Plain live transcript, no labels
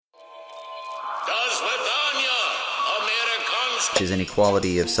Is an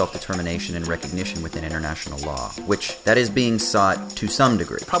equality of self-determination and recognition within international law, which that is being sought to some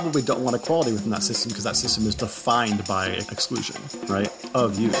degree. Probably don't want equality within that system because that system is defined by exclusion, right,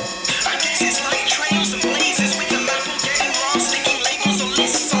 of you. I guess it's like trails and blazes with the map getting wrong, sticking labels on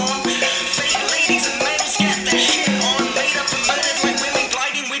lists on. Fake ladies and males get their shit on, made up and murdered like women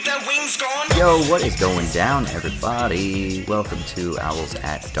gliding with their wings gone. Yo, what is going down, everybody? Welcome to Owls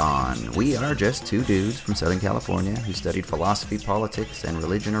at Dawn. We are just two dudes from Southern California who studied philosophy, politics, and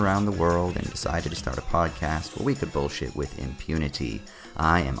religion around the world and decided to start a podcast where we could bullshit with impunity.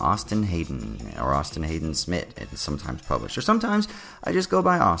 I am Austin Hayden, or Austin Hayden Smith, and sometimes published, or sometimes I just go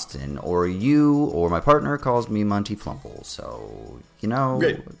by Austin, or you, or my partner calls me Monty Flumple. So, you know,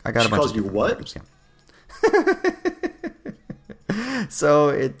 okay. I got she a bunch calls of you what? names, yeah. So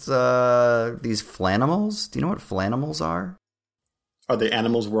it's these flanimals. Do you know what flanimals are? Are they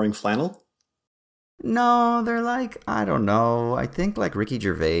animals wearing flannel? No, they're like, I don't know. I think like Ricky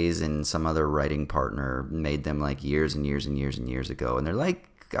Gervais and some other writing partner made them like years and years and years and years ago. And they're like,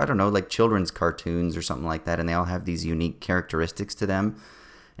 I don't know, like children's cartoons or something like that. And they all have these unique characteristics to them.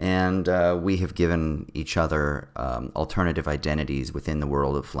 And we have given each other alternative identities within the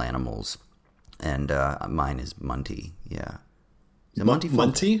world of flanimals. And mine is Munty, yeah. Munty?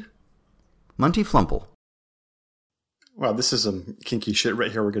 Munty Flumple. Wow, this is some kinky shit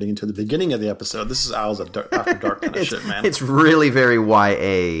right here we're getting into the beginning of the episode. This is Owls After Dark kind of shit, man. It's really very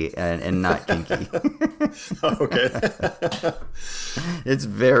YA and not kinky. Oh, okay. It's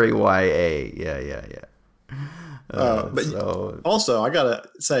very YA. Yeah. But so... also, I gotta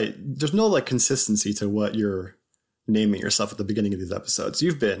say, there's no like consistency to what you're naming yourself at the beginning of these episodes.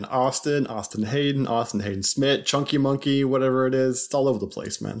 You've been Austin Hayden Smith, Chunky Monkey, whatever it is. It's all over the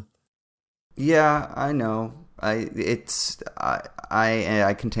place, man. Yeah, I know. I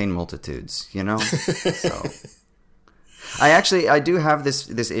contain multitudes, you know? So I do have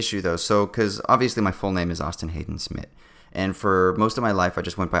this issue though. So, cause obviously my full name is Austin Hayden Smith. And for most of my life, I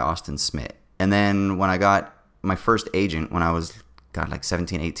just went by Austin Smith. And then when I got my first agent, when I was, like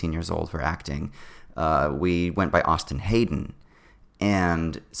 17, 18 years old for acting, we went by Austin Hayden.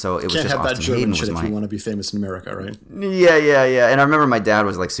 And so it was just Austin Hayden. Can't have that German shit if you want to be famous in America, right? Yeah. And I remember my dad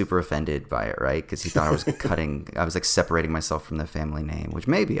was like super offended by it, right? Because he thought I was I was like separating myself from the family name, which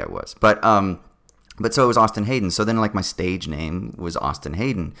maybe I was. But so it was Austin Hayden. So then like my stage name was Austin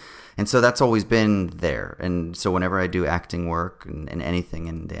Hayden. And so that's always been there. And so whenever I do acting work and anything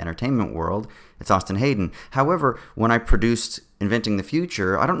in the entertainment world, it's Austin Hayden. However, when I produced Inventing the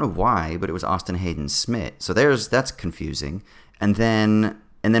Future, I don't know why, but it was Austin Hayden Smith. So that's confusing. And then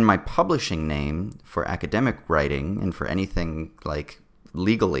my publishing name for academic writing and for anything like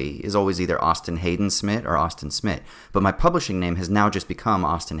legally is always either Austin Hayden Smith or Austin Smith. But my publishing name has now just become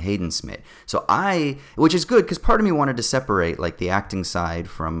Austin Hayden Smith. So which is good because part of me wanted to separate like the acting side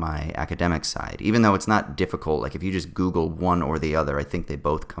from my academic side, even though it's not difficult. Like if you just Google one or the other, I think they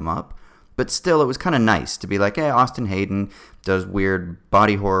both come up. But still, it was kind of nice to be like, hey, Austin Hayden does weird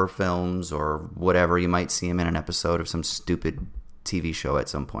body horror films or whatever. You might see him in an episode of some stupid TV show at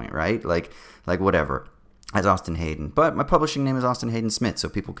some point, right? Like whatever. As Austin Hayden. But my publishing name is Austin Hayden Smith, so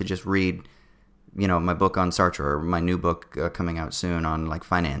people could just read, my book on Sartre or my new book coming out soon on like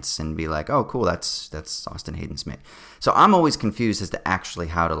finance and be like, oh, cool, that's Austin Hayden Smith. So I'm always confused as to actually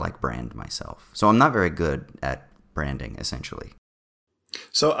how to like brand myself. So I'm not very good at branding, essentially.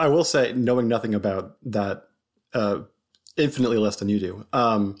 So I will say, knowing nothing about that, infinitely less than you do,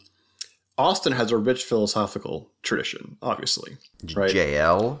 Austin has a rich philosophical tradition, obviously, right?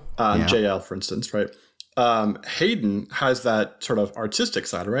 JL? JL, for instance, right? Hayden has that sort of artistic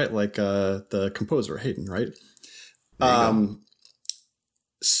side, right? Like the composer, Hayden, right?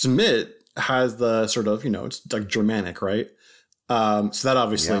 Smith has the sort of, it's like Germanic, right? So that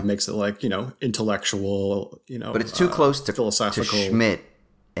obviously makes it like, intellectual, But it's too close to philosophical. To Schmidt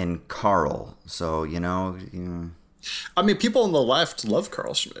and Carl. So, I mean, people on the left love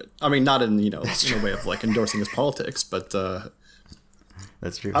Carl Schmitt. I mean, not in, in a way of like endorsing his politics, but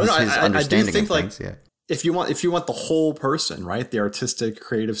that's true. I don't know. I do think things, if you want the whole person, right? The artistic,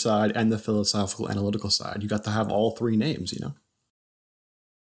 creative side and the philosophical, analytical side, you got to have all three names,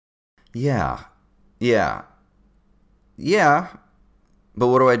 Yeah. But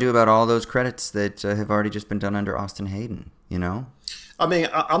what do I do about all those credits that have already just been done under Austin Hayden, I mean,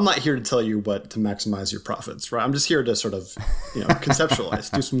 I'm not here to tell you what to maximize your profits, right? I'm just here to sort of,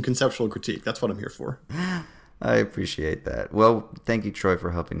 conceptualize, do some conceptual critique. That's what I'm here for. I appreciate that. Well, thank you, Troy,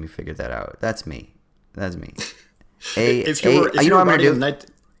 for helping me figure that out. That's me. If you were I'm writing gonna do?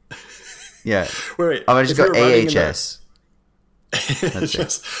 Yeah. Wait. I'm going to just go AHS. That's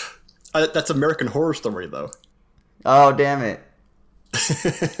That's American Horror Story, though. Oh, damn it.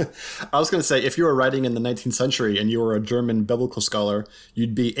 I was going to say, if you were writing in the 19th century and you were a German biblical scholar,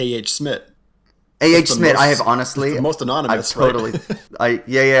 you'd be A.H. Smith. A.H. Smith, I have honestly... the most anonymous, I've totally... Right?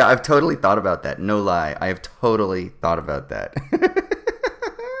 I've totally thought about that. No lie. I have totally thought about that.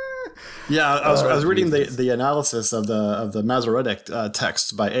 Yeah, I was reading the analysis of the Masoretic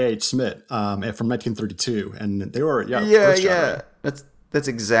text by A.H. Smith from 1932, and they were That's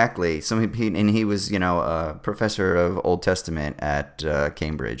exactly. He was a professor of Old Testament at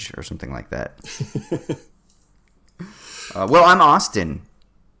Cambridge or something like that. Well, I'm Austin.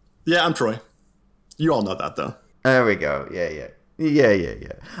 Yeah, I'm Troy. You all know that, though. There we go. Yeah.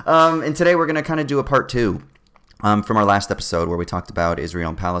 And today we're going to kind of do a part 2 from our last episode where we talked about Israel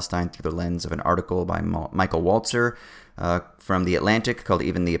and Palestine through the lens of an article by Michael Walzer from The Atlantic called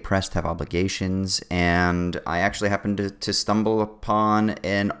Even the Oppressed Have Obligations. And I actually happened to stumble upon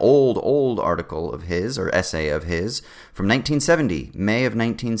an old article of his, or essay of his, from 1970, May of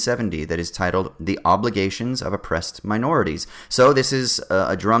 1970, that is titled The Obligations of Oppressed Minorities. So this is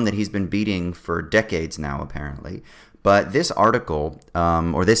a drum that he's been beating for decades now, apparently. But this article,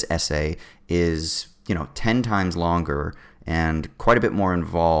 or this essay, is 10 times longer and quite a bit more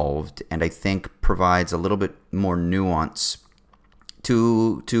involved, and I think provides a little bit more nuance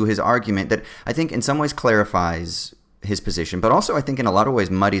to his argument that I think in some ways clarifies his position, but also I think in a lot of ways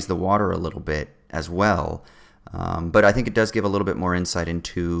muddies the water a little bit as well. But I think it does give a little bit more insight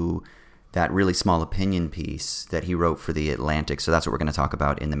into that really small opinion piece that he wrote for The Atlantic. So that's what we're going to talk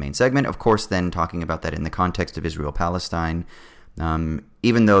about in the main segment. Of course, then talking about that in the context of Israel-Palestine.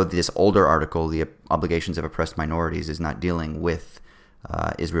 Even though this older article, The Obligations of Oppressed Minorities, is not dealing with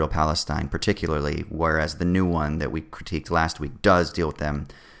Israel-Palestine particularly, whereas the new one that we critiqued last week does deal with them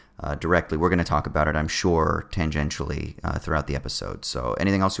directly. We're going to talk about it, I'm sure, tangentially throughout the episode. So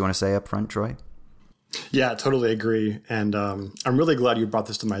anything else you want to say up front, Troy? Yeah, totally agree. And I'm really glad you brought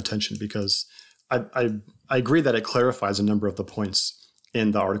this to my attention because I agree that it clarifies a number of the points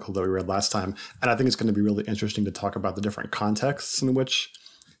in the article that we read last time. And I think it's going to be really interesting to talk about the different contexts in which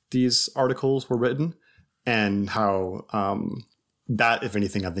these articles were written and how that, if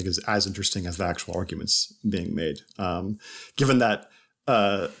anything, I think is as interesting as the actual arguments being made. Given that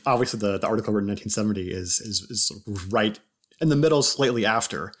obviously the article written in 1970 is right in the middle, slightly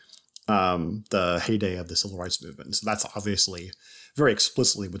after the heyday of the civil rights movement. So that's obviously very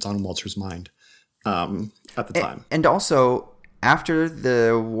explicitly what's on Walzer's mind at the time. And also, after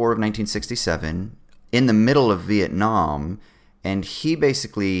the War of 1967, in the middle of Vietnam, and he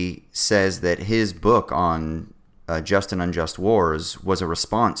basically says that his book on just and unjust wars was a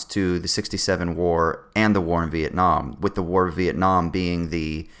response to the 67 war and the war in Vietnam, with the war of Vietnam being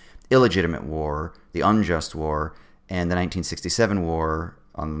the illegitimate war, the unjust war, and the 1967 war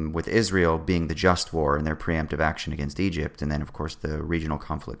with Israel being the just war and their preemptive action against Egypt, and then, of course, the regional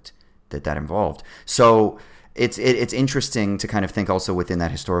conflict that involved. So it's interesting to kind of think also within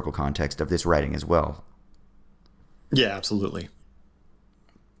that historical context of this writing as well. Yeah, absolutely.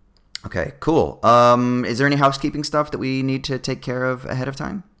 Okay, cool. Is there any housekeeping stuff that we need to take care of ahead of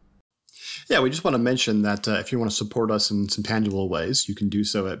time? Yeah, we just want to mention that if you want to support us in some tangible ways, you can do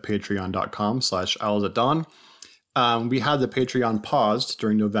so at patreon.com/owlsatdawn. We had the Patreon paused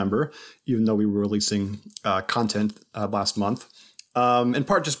during November, even though we were releasing content last month, in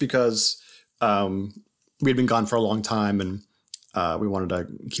part just because we had been gone for a long time and we wanted to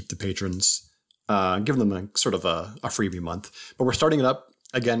keep the patrons, give them a sort of a freebie month. But we're starting it up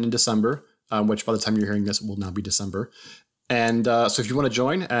again in December, which by the time you're hearing this will now be December. And so if you want to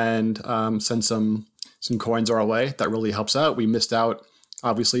join and send some coins our way, that really helps out. We missed out,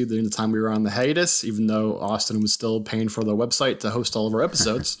 obviously, during the time we were on the hiatus, even though Austin was still paying for the website to host all of our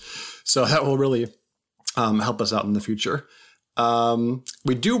episodes. So that will really help us out in the future.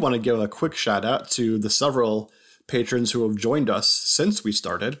 We do want to give a quick shout out to the several patrons who have joined us since we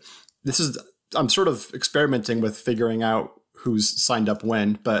started. I'm sort of experimenting with figuring out who's signed up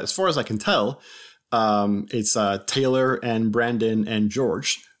when, but as far as I can tell, it's Taylor and Brandon and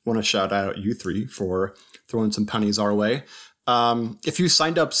George. Want to shout out you three for throwing some pennies our way. If you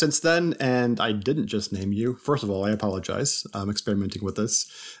signed up since then and I didn't just name you, first of all, I apologize. I'm experimenting with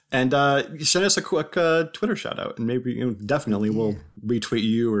this. And send us a quick Twitter shout out, and maybe definitely we'll retweet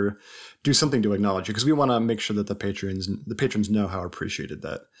you or do something to acknowledge you, because we want to make sure that the patrons know how appreciated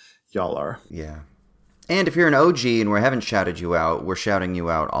that y'all are. Yeah. And if you're an OG and we haven't shouted you out, we're shouting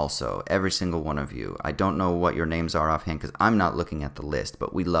you out also, every single one of you. I don't know what your names are offhand because I'm not looking at the list,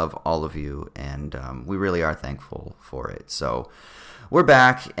 but we love all of you, and we really are thankful for it. So we're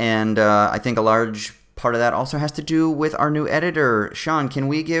back, and I think a large part of that also has to do with our new editor, Sean. Can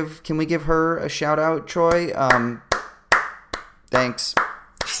we give her a shout out, Troy? Thanks.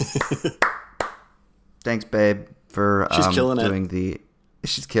 Thanks, babe, for she's killing doing it.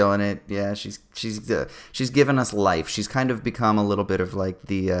 She's killing it. Yeah, she's given us life. She's kind of become a little bit of like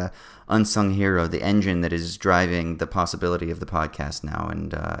the unsung hero, the engine that is driving the possibility of the podcast now.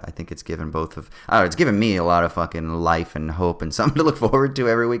 And I think it's given it's given me a lot of fucking life and hope and something to look forward to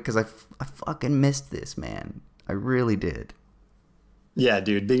every week because I fucking missed this, man. I really did. Yeah,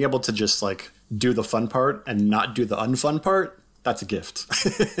 dude, being able to just like do the fun part and not do the unfun part, that's a gift.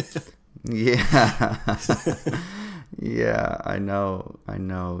 Yeah. Yeah, I know.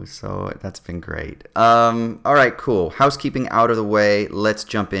 So that's been great. All right, cool. Housekeeping out of the way. Let's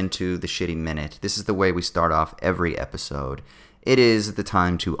jump into the shitty minute. This is the way we start off every episode. It is the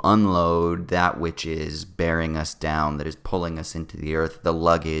time to unload that which is bearing us down, that is pulling us into the earth, the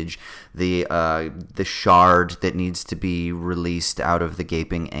luggage, the shard that needs to be released out of the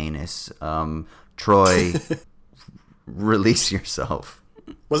gaping anus. Troy, release yourself.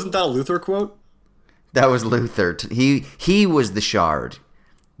 Wasn't that a Luther quote? That was Luther. He was the shard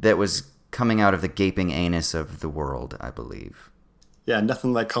that was coming out of the gaping anus of the world, I believe. Yeah,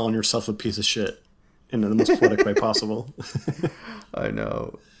 nothing like calling yourself a piece of shit in the most poetic way possible. I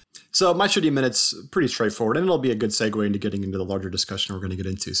know. So my shitty minute's pretty straightforward, and it'll be a good segue into getting into the larger discussion we're going to get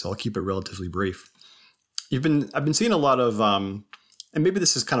into, so I'll keep it relatively brief. I've been seeing a lot of, and maybe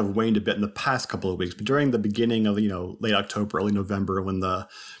this has kind of waned a bit in the past couple of weeks, but during the beginning of, late October, early November, when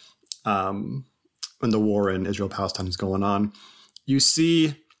the war in Israel-Palestine is going on, you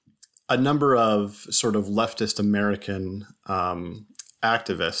see a number of sort of leftist American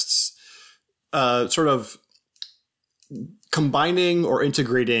activists sort of combining or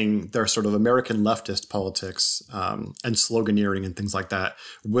integrating their sort of American leftist politics and sloganeering and things like that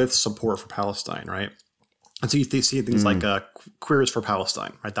with support for Palestine, right? And so you see things like Queers for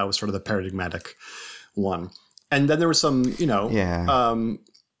Palestine, right? That was sort of the paradigmatic one. And then there was some,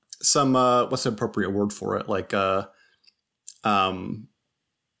 some what's the appropriate word for it? Like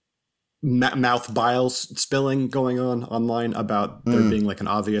mouth bile spilling going on online about there being like an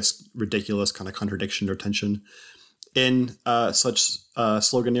obvious, ridiculous kind of contradiction or tension in such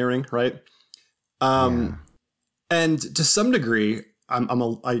sloganeering, right? And to some degree,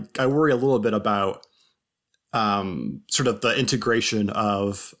 I worry a little bit about sort of the integration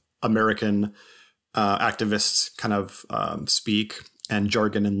of American activists kind of speak and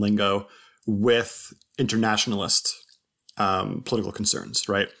jargon and lingo with internationalist political concerns,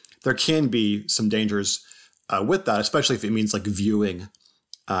 right? There can be some dangers with that, especially if it means like viewing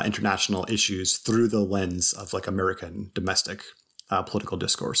international issues through the lens of like American domestic political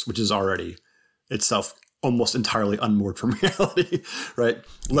discourse, which is already itself almost entirely unmoored from reality, right?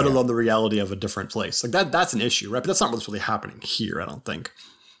 Let alone the reality of a different place. Like that's an issue, right? But that's not what's really happening here, I don't think.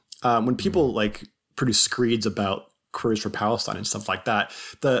 When people like produce screeds about Queers for Palestine and stuff like that,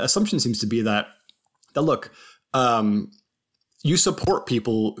 the assumption seems to be that look, you support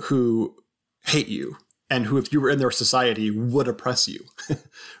people who hate you and who, if you were in their society, would oppress you,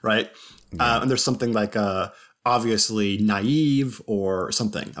 right? And there's something like obviously naive or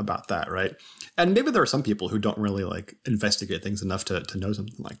something about that, right? And maybe there are some people who don't really like investigate things enough to know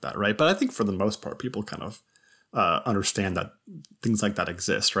something like that, right? But I think for the most part, people kind of understand that things like that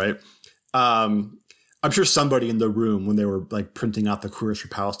exist, right? I'm sure somebody in the room when they were like printing out the Queers for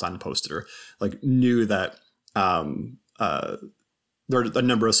Palestine poster, like knew that there are a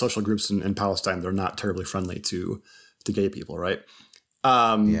number of social groups in Palestine that are not terribly friendly to gay people, right?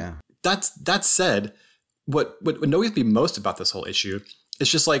 That said, what annoys me most about this whole issue is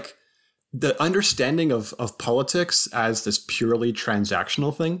just like the understanding of politics as this purely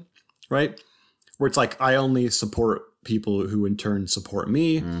transactional thing, right? Where it's like, I only support people who in turn support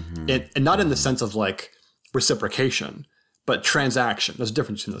me, and not in the sense of like reciprocation, but transaction. There's a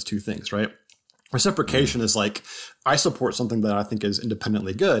difference between those two things, right? Reciprocation is like, I support something that I think is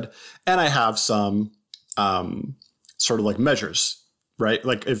independently good, and I have some sort of like measures, right?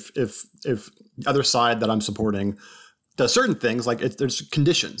 Like if the other side that I'm supporting does certain things, like there's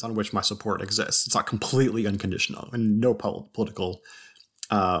conditions on which my support exists. It's not completely unconditional, and no political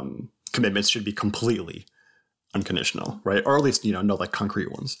commitments should be completely unconditional, right? Or at least, no like concrete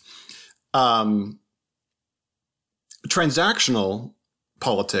ones. Transactional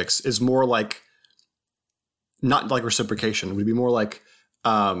politics is more like, not like reciprocation. It would be more like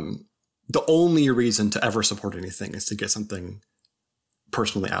the only reason to ever support anything is to get something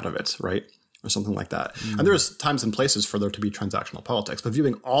personally out of it, right? Or something like that. And there's times and places for there to be transactional politics, but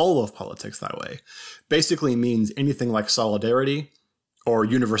viewing all of politics that way basically means anything like solidarity or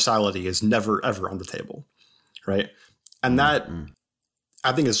universality is never, ever on the table, right? And that,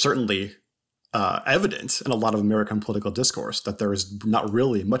 I think, is certainly evident in a lot of American political discourse, that there is not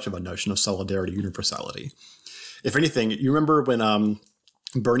really much of a notion of solidarity, universality. If anything, you remember when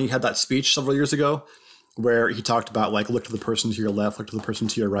Bernie had that speech several years ago where he talked about, like, look to the person to your left, look to the person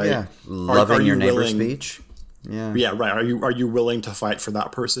to your right. Yeah, loving your neighbor's speech. Yeah, right. Are you willing to fight for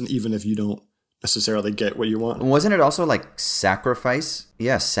that person even if you don't necessarily get what you want? Wasn't it also like sacrifice?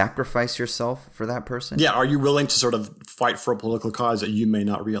 Yeah, sacrifice yourself for that person. Yeah, are you willing to sort of fight for a political cause that you may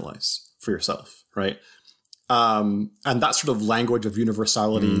not realize for yourself, right? And that sort of language of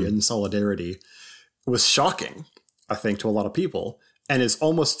universality and solidarity was shocking, I think, to a lot of people, and is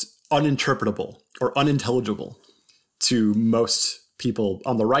almost uninterpretable or unintelligible to most people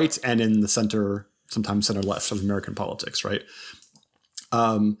on the right and in the center, sometimes center left of American politics, right?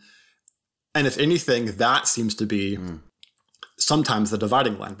 And if anything, that seems to be sometimes the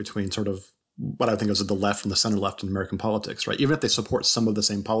dividing line between sort of what I think is the left and the center left in American politics, right? Even if they support some of the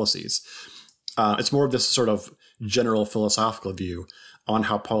same policies, it's more of this sort of general philosophical view on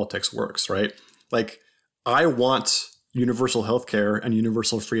how politics works, right? Like, I want universal healthcare and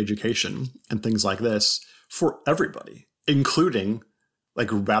universal free education and things like this for everybody, including like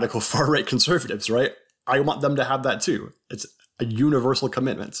radical far-right conservatives, right? I want them to have that too. It's a universal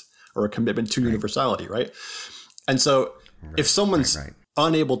commitment, or a commitment to universality, right? And so if someone's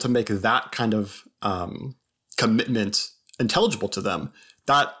unable to make that kind of commitment intelligible to them,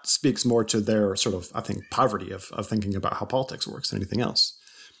 that speaks more to their sort of, I think, poverty of thinking about how politics works than anything else.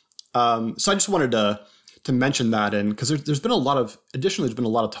 So I just wanted to mention that, and because there's been a lot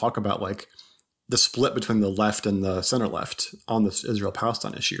of talk about like the split between the left and the center left on this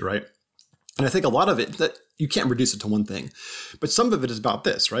Israel-Palestine issue, right? And I think a lot of it, that you can't reduce it to one thing, but some of it is about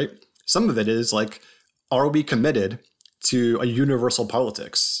this, right? Some of it is like, are we committed to a universal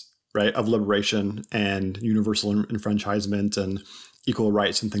politics, right, of liberation and universal enfranchisement and equal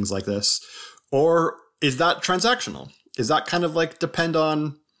rights and things like this? Or is that transactional? Is that kind of like depend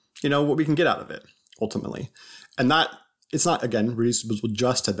on, what we can get out of it ultimately? And that, it's not, again, reducible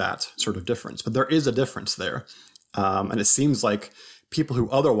just to that sort of difference, but there is a difference there. And it seems like people who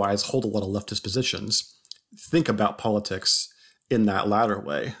otherwise hold a lot of leftist positions think about politics in that latter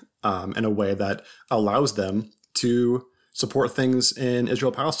way, in a way that allows them to support things in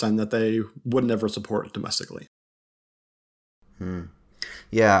Israel-Palestine that they would never support domestically.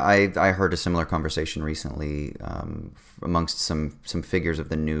 Yeah, I heard a similar conversation recently amongst some figures of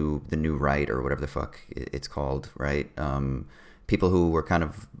the new right, or whatever the fuck it's called, right? People who were kind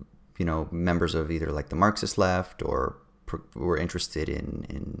of, members of either like the Marxist left, or were interested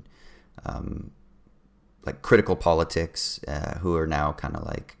in like critical politics, who are now kind of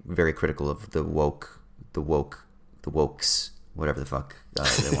like very critical of the wokes, whatever the fuck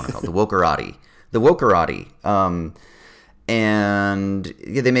they want to call it, the wokerati. And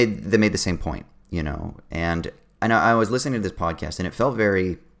yeah, they made the same point, And I was listening to this podcast, and it felt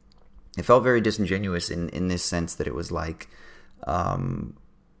very disingenuous in this sense that it was like,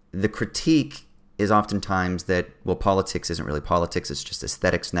 the critique is oftentimes that, well, politics isn't really politics, it's just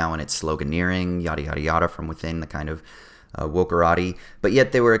aesthetics now, and it's sloganeering, yada, yada, yada, from within the kind of wokerati. But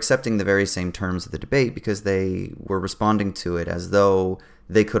yet they were accepting the very same terms of the debate because they were responding to it as though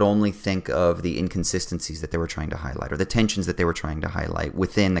they could only think of the inconsistencies that they were trying to highlight, or the tensions that they were trying to highlight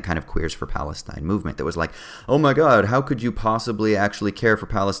within the kind of Queers for Palestine movement that was like, oh my God, how could you possibly actually care for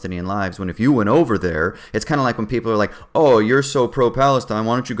Palestinian lives when if you went over there, it's kind of like when people are like, oh, you're so pro-Palestine,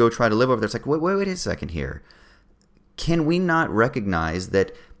 why don't you go try to live over there? It's like, wait a second here. Can we not recognize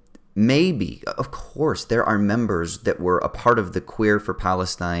that maybe, of course, there are members that were a part of the Queer for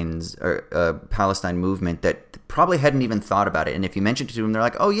Palestine's Palestine movement that probably hadn't even thought about it. And if you mention it to them, they're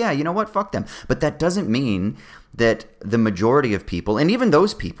like, oh yeah, you know what? Fuck them. But that doesn't mean that the majority of people, and even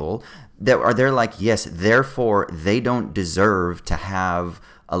those people that are there like, yes, therefore they don't deserve to have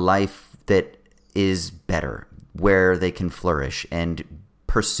a life that is better, where they can flourish and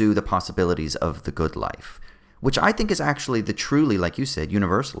pursue the possibilities of the good life. Which I think is actually the truly, like you said,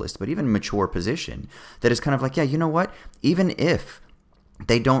 universalist, but even mature position that is kind of like, yeah, you know what? Even if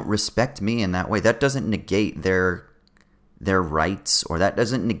they don't respect me in that way, that doesn't negate their rights, or that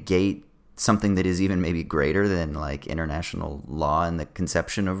doesn't negate something that is even maybe greater than like international law and the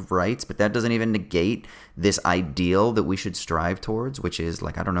conception of rights, but that doesn't even negate this ideal that we should strive towards, which is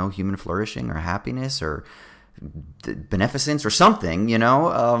like, I don't know, human flourishing or happiness or beneficence or something,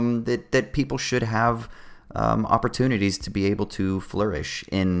 that people should have opportunities to be able to flourish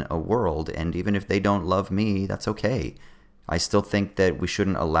in a world. And even if they don't love me, that's okay. I still think that we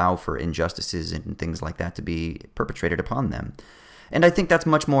shouldn't allow for injustices and things like that to be perpetrated upon them. And I think that's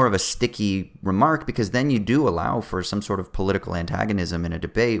much more of a sticky remark, because then you do allow for some sort of political antagonism in a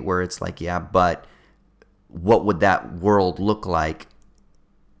debate where it's like, yeah, but what would that world look like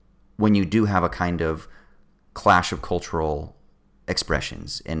when you do have a kind of clash of cultural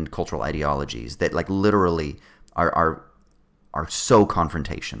expressions and cultural ideologies that like literally are so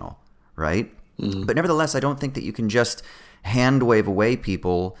confrontational, right? Mm-hmm. But nevertheless, I don't think that you can just hand wave away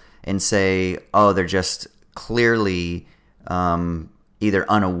people and say, oh, they're just clearly either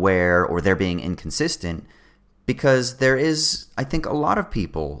unaware or they're being inconsistent, because there is, I think, a lot of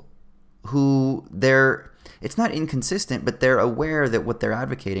people who it's not inconsistent, but they're aware that what they're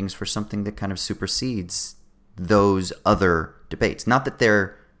advocating is for something that kind of supersedes those other debates. Not that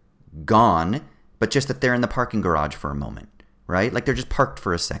they're gone, but just that they're in the parking garage for a moment, right? Like they're just parked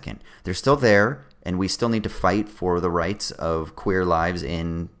for a second. They're still there, and we still need to fight for the rights of queer lives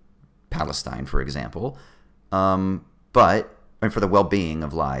in Palestine, for example, and for the well-being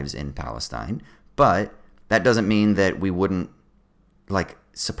of lives in Palestine. But that doesn't mean that we wouldn't like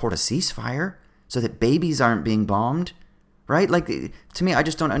support a ceasefire so that babies aren't being bombed, right? Like, to me, I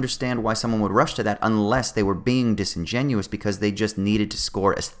just don't understand why someone would rush to that unless they were being disingenuous because they just needed to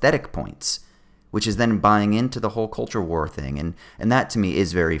score aesthetic points, which is then buying into the whole culture war thing. And that, to me,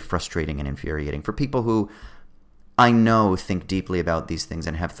 is very frustrating and infuriating for people who I know think deeply about these things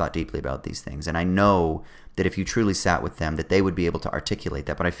and have thought deeply about these things. And I know that if you truly sat with them, that they would be able to articulate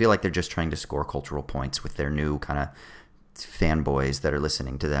that. But I feel like they're just trying to score cultural points with their new kind of fanboys that are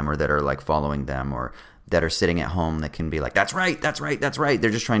listening to them or that are like following them or that are sitting at home that can be like, that's right. They're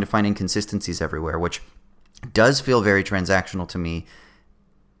just trying to find inconsistencies everywhere, which does feel very transactional to me,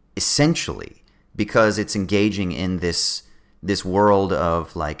 essentially, because it's engaging in this world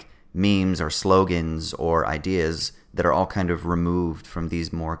of like memes or slogans or ideas that are all kind of removed from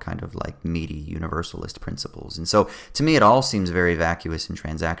these more kind of like meaty universalist principles. And so to me, it all seems very vacuous and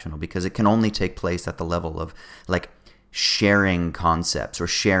transactional because it can only take place at the level of like sharing concepts or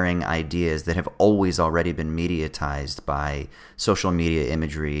sharing ideas that have always already been mediatized by social media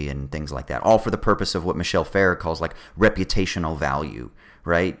imagery and things like that, all for the purpose of what Michelle Phair calls like reputational value,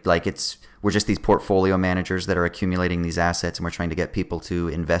 right? Like we're just these portfolio managers that are accumulating these assets and we're trying to get people to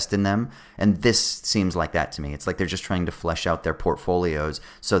invest in them. And this seems like that to me. It's like they're just trying to flesh out their portfolios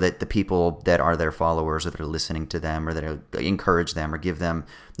so that the people that are their followers or that are listening to them or that are, encourage them or give them,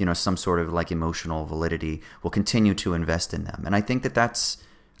 some sort of like emotional validity will continue to invest in them. And I think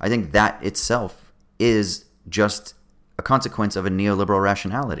that itself is just a consequence of a neoliberal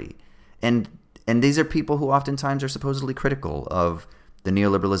rationality. And these are people who oftentimes are supposedly critical of the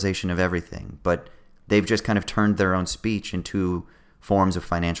neoliberalization of everything, but they've just kind of turned their own speech into forms of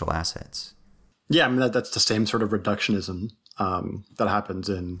financial assets. Yeah, I mean, that's the same sort of reductionism that happens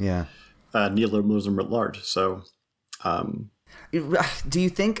in neoliberalism writ large. So, do you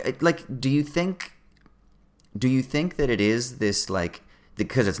think that it is this like,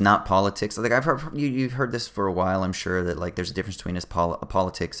 because it's not politics? Like I've heard you've heard this for a while. I'm sure that like there's a difference between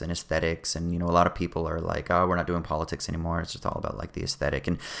politics and aesthetics, and a lot of people are like, oh, we're not doing politics anymore. It's just all about like the aesthetic.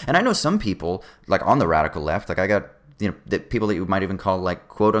 And I know some people like on the radical left, like I got the people that you might even call like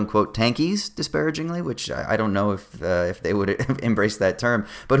quote unquote tankies disparagingly, which I don't know if they would embrace that term,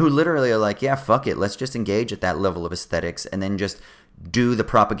 but who literally are like, yeah, fuck it, let's just engage at that level of aesthetics and then just do the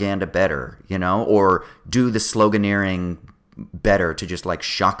propaganda better, or do the sloganeering better to just like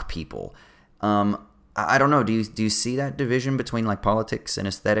shock people. I don't know. Do you see that division between like politics and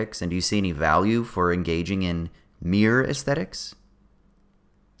aesthetics, and do you see any value for engaging in mere aesthetics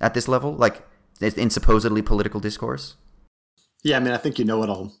at this level, like in supposedly political discourse? Yeah, I mean, I think you know what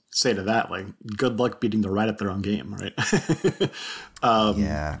I'll say to that. Like, good luck beating the right at their own game, right?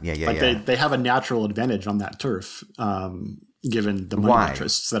 They have a natural advantage on that turf, given the money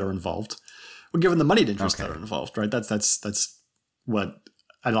interests that are involved. Well, given the moneyed interests that are involved, right? That's what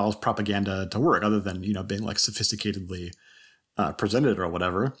allows propaganda to work, other than being like sophisticatedly presented or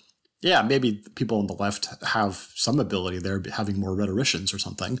whatever. Yeah, maybe people on the left have some ability there, having more rhetoricians or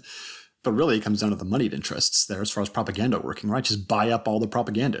something, but really it comes down to the moneyed interests there as far as propaganda working, right? Just buy up all the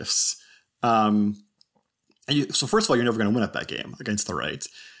propagandists. So first of all, you're never going to win at that game against the right.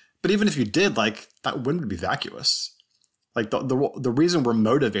 But even if you did, like that win would be vacuous. Like the reason we're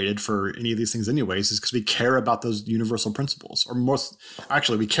motivated for any of these things anyways is because we care about those universal principles, or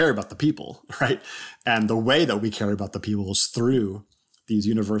we care about the people, right? And the way that we care about the people is through these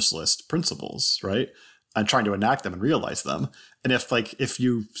universalist principles, right? And trying to enact them and realize them. And if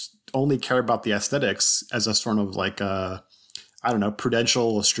you only care about the aesthetics as a sort of like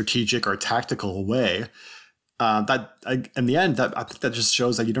prudential, strategic, or tactical way, in the end, I think that just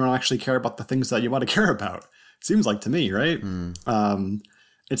shows that you don't actually care about the things that you want to care about. Seems like to me, right?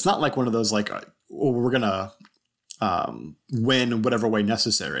 It's not like one of those like, oh, we're gonna win whatever way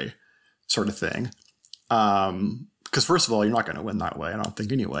necessary sort of thing. Because first of all, you're not going to win that way, I don't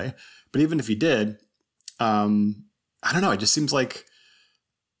think anyway. But even if you did, I don't know. It just seems like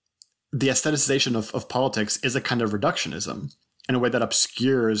the aestheticization of politics is a kind of reductionism in a way that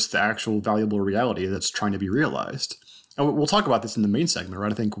obscures the actual valuable reality that's trying to be realized. And we'll talk about this in the main segment,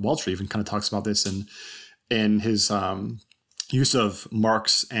 right? I think Walter even kind of talks about this in his use of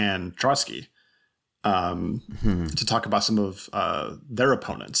Marx and Trotsky to talk about some of their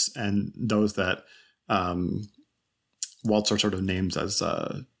opponents and those that Walter sort of names as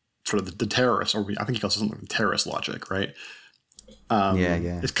sort of the terrorists, or I think he calls it something like terrorist logic, right?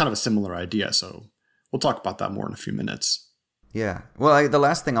 It's kind of a similar idea. So we'll talk about that more in a few minutes. Yeah. Well, the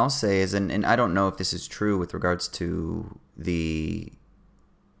last thing I'll say is, and I don't know if this is true with regards to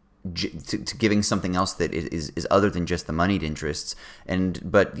to giving something else that is other than just the moneyed interests.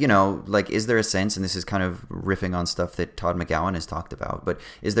 But, you know, like, is there a sense, and this is kind of riffing on stuff that Todd McGowan has talked about, but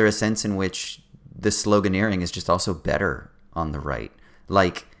is there a sense in which the sloganeering is just also better on the right?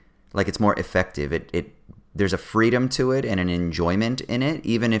 Like it's more effective. There's a freedom to it and an enjoyment in it,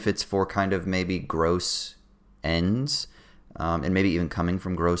 even if it's for kind of maybe gross ends, and maybe even coming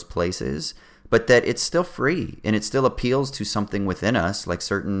from gross places, but that it's still free and it still appeals to something within us, like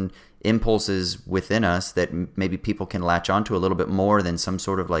certain impulses within us that maybe people can latch onto a little bit more than some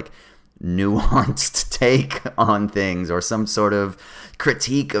sort of like nuanced take on things or some sort of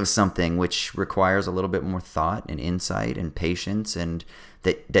critique of something, which requires a little bit more thought and insight and patience, and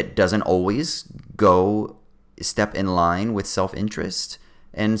that doesn't always go step in line with self-interest.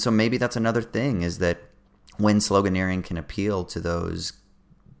 And so maybe that's another thing, is that when sloganeering can appeal to those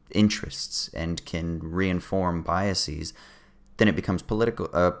interests and can reinform biases, then it becomes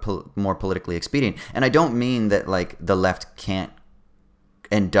more politically expedient. And I don't mean that like the left can't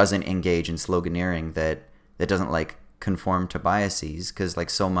and doesn't engage in sloganeering that doesn't like conform to biases, because like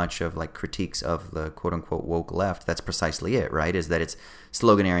so much of like critiques of the quote unquote woke left, that's precisely it, right? Is that it's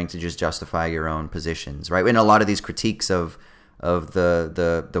sloganeering to just justify your own positions, right? And a lot of these critiques of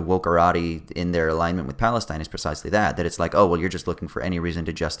the wokerati in their alignment with Palestine is precisely that it's like, oh, well, you're just looking for any reason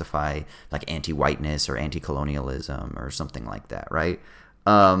to justify like anti-whiteness or anti-colonialism or something like that, right?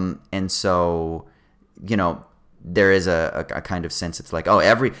 And so, you know, there is a kind of sense, it's like, oh,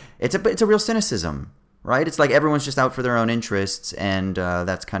 it's a real cynicism, right? It's like everyone's just out for their own interests, and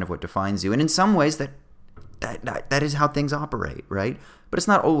that's kind of what defines you. And in some ways that is how things operate, right? But it's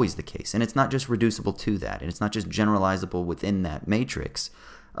not always the case, and it's not just reducible to that, and it's not just generalizable within that matrix.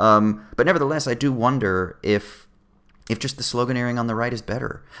 But nevertheless, I do wonder if just the sloganeering on the right is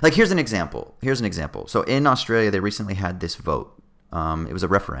better. Like, here's an example. So in Australia, they recently had this vote. It was a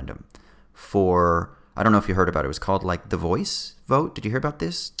referendum for, I don't know if you heard about it. It was called like the Voice vote. Did you hear about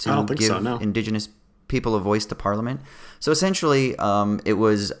this? I don't think so, no. Indigenous people a voice to Parliament. So essentially, it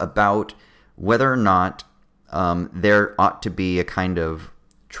was about whether or not there ought to be a kind of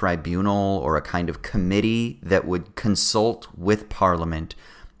tribunal or a kind of committee that would consult with Parliament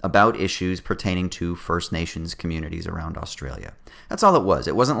about issues pertaining to First Nations communities around Australia. That's all it was.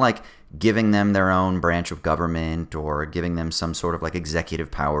 It wasn't like giving them their own branch of government or giving them some sort of like executive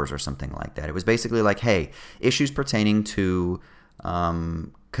powers or something like that. It was basically like, hey, issues pertaining to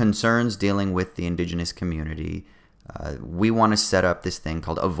concerns dealing with the Indigenous community, we want to set up this thing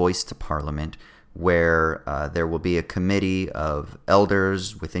called a Voice to Parliament, where there will be a committee of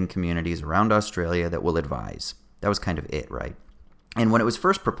elders within communities around Australia that will advise. That was kind of it, right? And when it was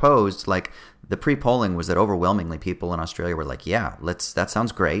first proposed, like, the pre-polling was that overwhelmingly people in Australia were like, yeah, that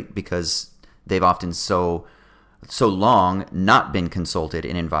sounds great, because they've often so long not been consulted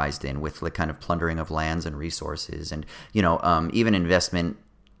and advised in with like kind of plundering of lands and resources, and, you know, even investment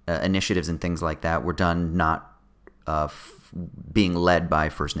initiatives and things like that were done not being led by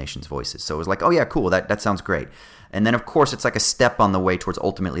First Nations voices. So it was like, oh yeah, cool, that sounds great. And then of course it's like a step on the way towards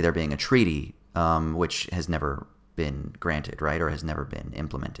ultimately there being a treaty, which has never been granted, right, or has never been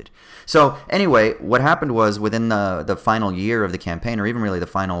implemented. So anyway, what happened was within the final year of the campaign, or even really the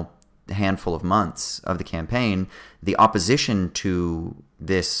final handful of months of the campaign, the opposition to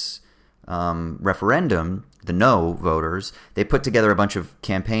this referendum, the no voters, they put together a bunch of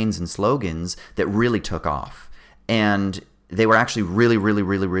campaigns and slogans that really took off. And they were actually really, really,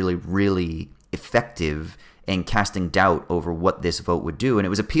 really, really, really effective in casting doubt over what this vote would do. And it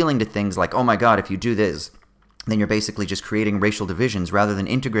was appealing to things like, oh my God, if you do this, then you're basically just creating racial divisions rather than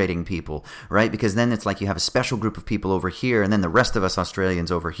integrating people, right? Because then it's like you have a special group of people over here and then the rest of us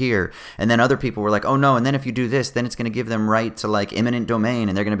Australians over here. And then other people were like, oh no, and then if you do this, then it's going to give them right to like eminent domain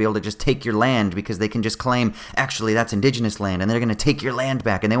and they're going to be able to just take your land because they can just claim, actually, that's indigenous land, and they're going to take your land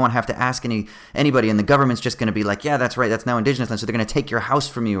back and they won't have to ask anybody, and the government's just going to be like, yeah, that's right, that's now indigenous land, so they're going to take your house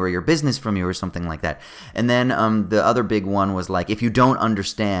from you or your business from you or something like that. And then the other big one was like, if you don't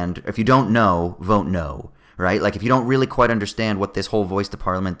understand, if you don't know, vote no. Right? Like, if you don't really quite understand what this whole voice to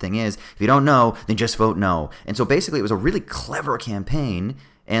parliament thing is, if you don't know, then just vote no. And so basically it was a really clever campaign,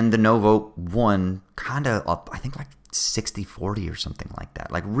 and the no vote won kind of up, I think like 60-40 or something like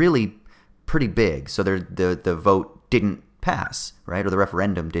that. Like really pretty big. So the vote didn't pass, right? Or the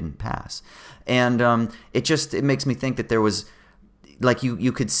referendum didn't pass. And it makes me think that there was, like,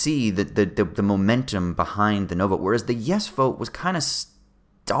 you could see the momentum behind the no vote, whereas the yes vote was kind of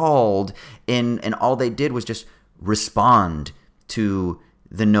stalled, and all they did was just respond to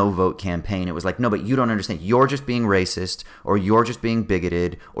the no vote campaign. It was like, no, but you don't understand. You're just being racist, or you're just being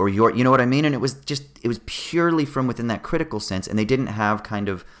bigoted, or you know what I mean? And it was purely from within that critical sense, and they didn't have kind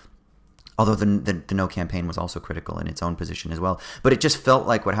of, although the no campaign was also critical in its own position as well. But it just felt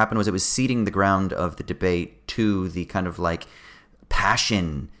like what happened was it was ceding the ground of the debate to the kind of like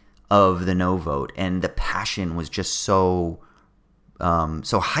passion of the no vote, and the passion was just so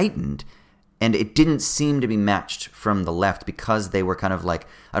heightened, and it didn't seem to be matched from the left because they were kind of like,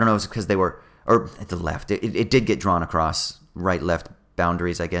 I don't know, it's because they were, or at the left, it did get drawn across right-left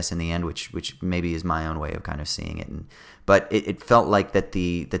boundaries, I guess, in the end, which maybe is my own way of kind of seeing it. But it felt like that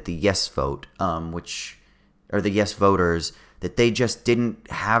the yes vote, or the yes voters, that they just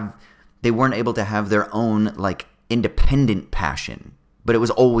they weren't able to have their own like independent passion. But it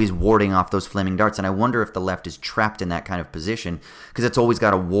was always warding off those flaming darts. And I wonder if the left is trapped in that kind of position, because it's always got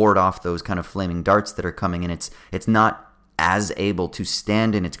to ward off those kind of flaming darts that are coming. And it's not as able to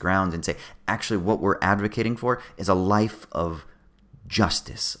stand in its ground and say, actually, what we're advocating for is a life of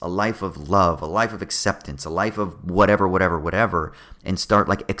justice, a life of love, a life of acceptance, a life of whatever, and start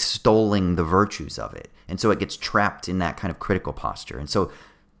like extolling the virtues of it. And so it gets trapped in that kind of critical posture. And so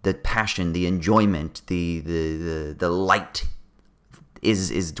the passion, the enjoyment, the light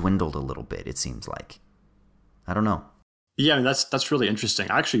is dwindled a little bit, it seems like. I don't know. Yeah, I mean, that's really interesting.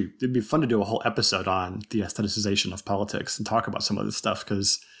 Actually, it'd be fun to do a whole episode on the aestheticization of politics and talk about some of this stuff,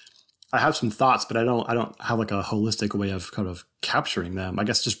 because I have some thoughts, but I don't have like a holistic way of kind of capturing them. I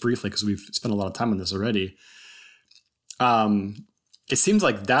guess just briefly, because we've spent a lot of time on this already. It seems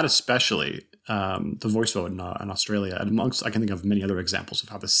like that, especially the voice vote in Australia, and amongst, I can think of many other examples of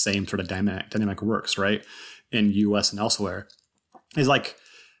how the same sort of dynamic works, right, in US and elsewhere, is like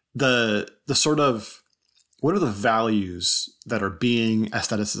the sort of, what are the values that are being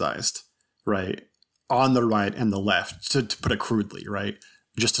aestheticized, right, on the right and the left, to put it crudely, right,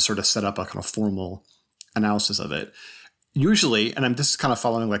 just to sort of set up a kind of formal analysis of it. Usually, and this is kind of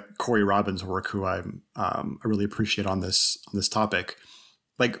following like Corey Robin's work, who I really appreciate on this topic,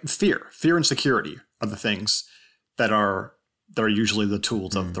 like fear and security are the things that are usually the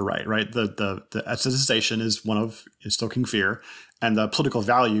tools of the right, right? The aestheticization is stoking fear, and the political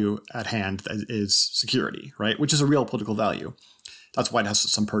value at hand is security, right? Which is a real political value. That's why it has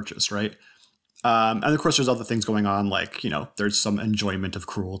some purchase, right? And of course, there's other things going on, like, there's some enjoyment of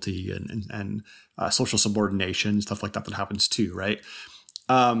cruelty and social subordination, stuff like that happens too, right?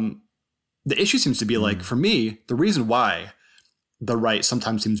 The issue seems to be like, for me, the reason why the right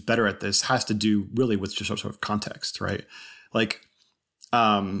sometimes seems better at this has to do really with just sort of context, right? Like,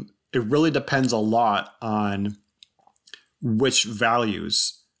 it really depends a lot on which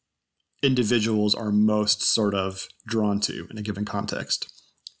values individuals are most sort of drawn to in a given context,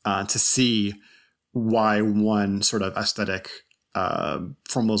 to see why one sort of aesthetic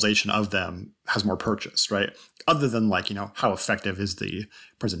formalization of them has more purchase, right? Other than like, how effective is the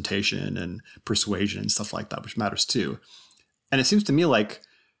presentation and persuasion and stuff like that, which matters too. And it seems to me like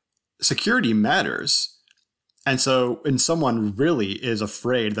security matters. And so when someone really is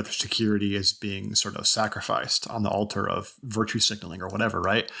afraid that their security is being sort of sacrificed on the altar of virtue signaling or whatever,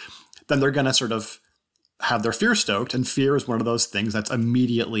 right, then they're going to sort of have their fear stoked. And fear is one of those things that's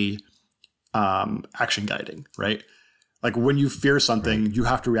immediately action guiding, right? Like when you fear something, you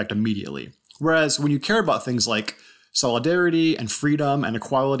have to react immediately. Whereas when you care about things like solidarity and freedom and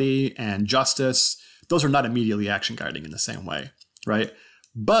equality and justice, those are not immediately action guiding in the same way, right?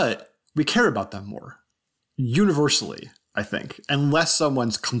 But we care about them more universally, I think, unless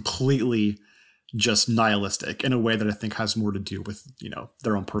someone's completely just nihilistic in a way that I think has more to do with,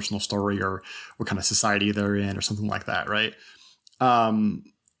 their own personal story or what kind of society they're in or something like that, right?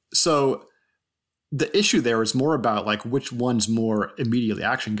 So the issue there is more about like which one's more immediately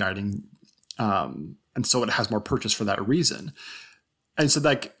action guiding. And so it has more purchase for that reason. And so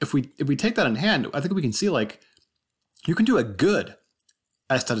like, if we take that in hand, I think we can see like you can do a good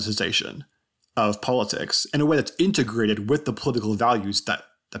aestheticization of politics in a way that's integrated with the political values that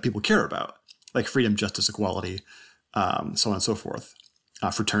people care about, like freedom, justice, equality, so on and so forth,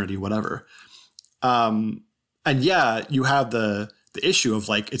 fraternity, whatever. And yeah, you have the issue of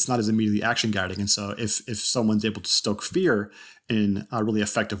like, it's not as immediately action guiding. And so if someone's able to stoke fear in a really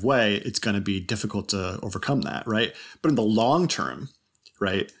effective way, it's going to be difficult to overcome that. Right. But in the long term,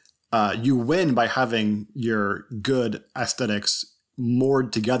 right, you win by having your good aesthetics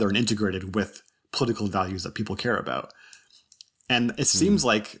moored together and integrated with political values that people care about. And it seems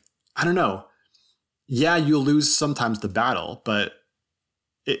like, I don't know, yeah, you lose sometimes the battle, but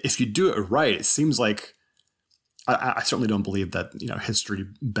if you do it right, it seems like, I certainly don't believe that, history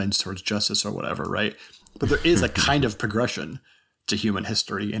bends towards justice or whatever, right? But there is a kind of progression to human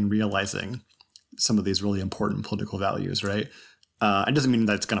history in realizing some of these really important political values, right? It doesn't mean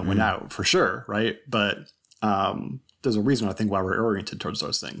that it's going to win out for sure, right? But there's a reason, I think, why we're oriented towards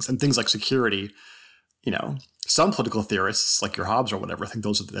those things. And things like security, some political theorists, like your Hobbes or whatever, I think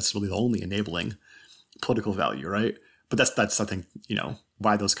that's really the only enabling political value, right? But that's I think,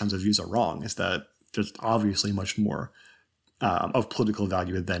 why those kinds of views are wrong, is that there's obviously much more of political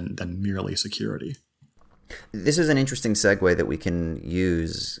value than merely security. This is an interesting segue that we can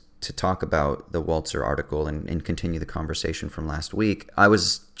use to talk about the Walzer article and continue the conversation from last week. I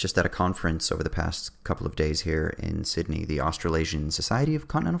was just at a conference over the past couple of days here in Sydney, the Australasian Society of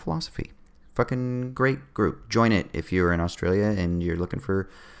Continental Philosophy. Fucking great group. Join it if you're in Australia and you're looking for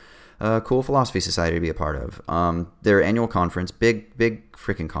a cool philosophy society to be a part of. Their annual conference, big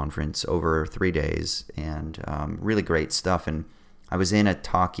freaking conference over 3 days, and really great stuff. And I was in a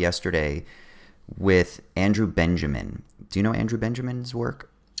talk yesterday with Andrew Benjamin. Do you know Andrew Benjamin's work?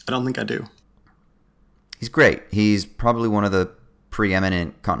 I don't think I do. He's great. He's probably one of the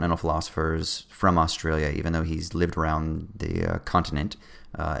preeminent continental philosophers from Australia, even though he's lived around the continent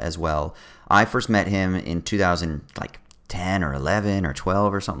as well. I first met him in 2010 or 11 or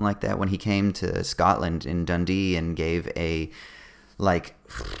 12 or something like that, when he came to Scotland in Dundee and gave a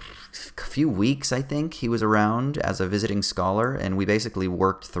few weeks, I think, he was around as a visiting scholar, and we basically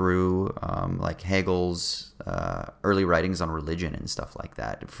worked through Hegel's early writings on religion and stuff like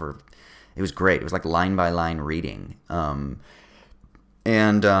that. It was great. It was like line by line reading, and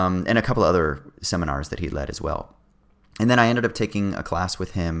a couple of other seminars that he led as well. And then I ended up taking a class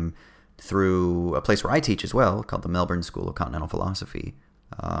with him through a place where I teach as well, called the Melbourne School of Continental Philosophy,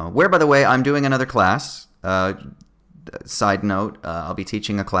 where, by the way, I'm doing another class. Side note, I'll be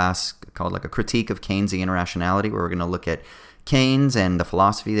teaching a class called a critique of Keynesian rationality, where we're going to look at Keynes and the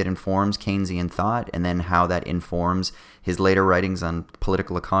philosophy that informs Keynesian thought, and then how that informs his later writings on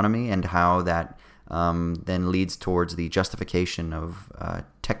political economy, and how that then leads towards the justification of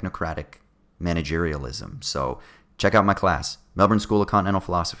technocratic managerialism. So check out my class, Melbourne School of Continental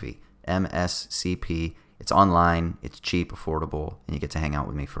Philosophy, MSCP. It's online, it's cheap, affordable, and you get to hang out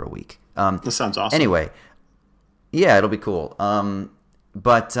with me for a week. This sounds awesome. Anyway, yeah, it'll be cool.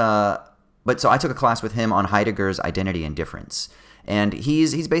 But so I took a class with him on Heidegger's identity and difference, and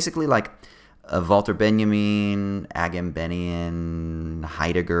he's basically like a Walter Benjamin, Agambenian,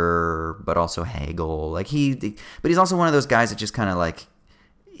 Heidegger, but also Hegel. But he's also one of those guys that just kind of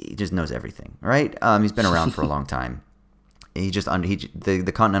he just knows everything, right? He's been around for a long time.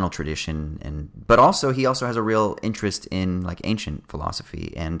 The continental tradition, but also he also has a real interest in ancient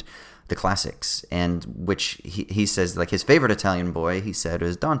philosophy and the classics, and which he says his favorite Italian boy, he said,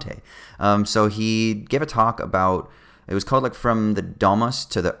 is Dante. So he gave a talk about, it was called From the Domus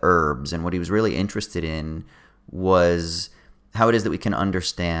to the Herbs, and what he was really interested in was how it is that we can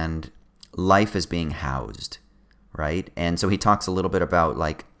understand life as being housed, right? And so he talks a little bit about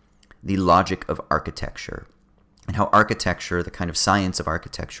the logic of architecture, and how architecture, the kind of science of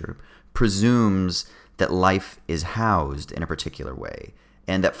architecture, presumes that life is housed in a particular way.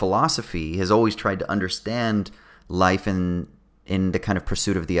 And that philosophy has always tried to understand life in the kind of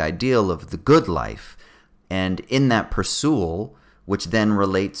pursuit of the ideal of the good life. And in that pursuit, which then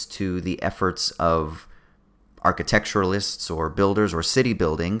relates to the efforts of architecturalists or builders or city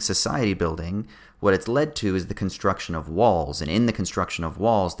building, society building, what it's led to is the construction of walls. And in the construction of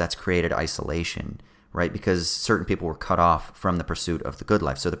walls, that's created isolation, right? Because certain people were cut off from the pursuit of the good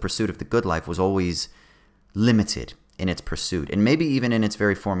life. So the pursuit of the good life was always limited in its pursuit, and maybe even in its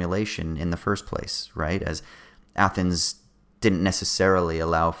very formulation in the first place, right? As Athens didn't necessarily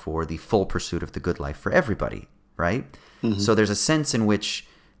allow for the full pursuit of the good life for everybody, right? Mm-hmm. So there's a sense in which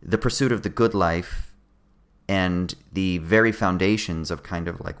the pursuit of the good life and the very foundations of kind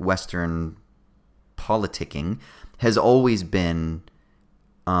of like Western politicking has always been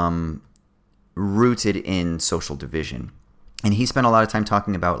rooted in social division. And he spent a lot of time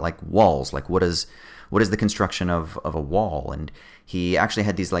talking about like walls, like what is the construction of a wall. And he actually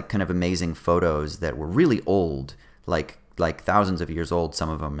had these like kind of amazing photos that were really old, like thousands of years old, some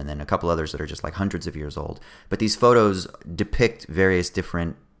of them, and then a couple others that are just like hundreds of years old. But these photos depict various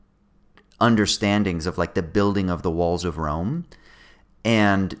different understandings of like the building of the walls of Rome.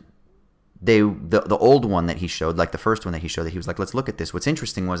 And the old one that he showed, like the first one that he showed, that he was like, let's look at this. What's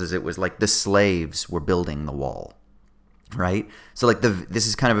interesting was it was like the slaves were building the wall, right? So like this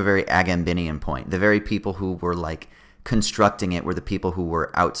is kind of a very Agamemnian point. The very people who were like constructing it were the people who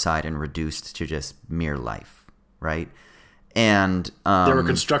were outside and reduced to just mere life, right? And they were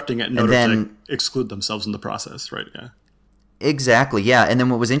constructing it in order to exclude themselves in the process, right? Yeah. Exactly, yeah. And then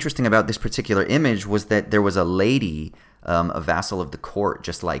what was interesting about this particular image was that there was a lady, a vassal of the court,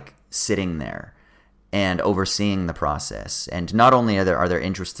 just like sitting there and overseeing the process. And not only are there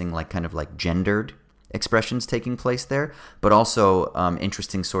interesting, like kind of like gendered expressions taking place there, but also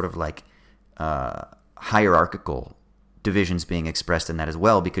interesting sort of like hierarchical divisions being expressed in that as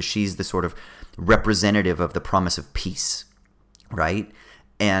well, because she's the sort of representative of the promise of peace, right?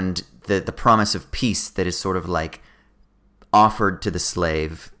 And the promise of peace that is sort of like offered to the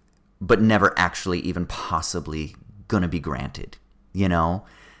slave, but never actually even possibly going to be granted, you know?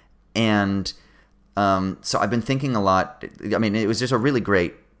 And so I've been thinking a lot. I mean, it was just a really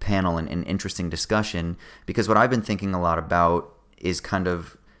great panel and interesting discussion, because what I've been thinking a lot about is kind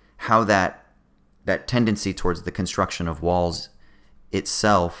of how that tendency towards the construction of walls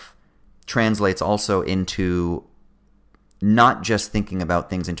itself translates also into not just thinking about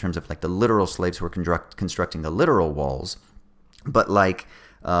things in terms of like the literal slaves who were constructing the literal walls, but like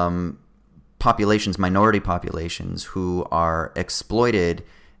populations, minority populations who are exploited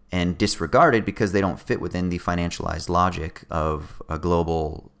and disregarded because they don't fit within the financialized logic of a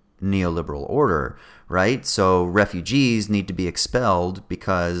global neoliberal order, right? So refugees need to be expelled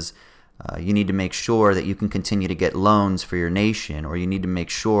because you need to make sure that you can continue to get loans for your nation, or you need to make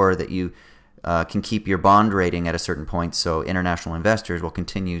sure that you can keep your bond rating at a certain point so international investors will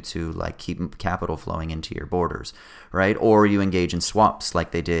continue to like keep capital flowing into your borders, right? Or you engage in swaps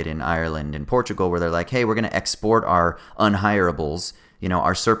like they did in Ireland and Portugal, where they're like, hey, we're going to export our unhirables, you know,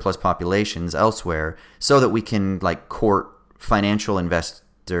 our surplus populations elsewhere so that we can like court financial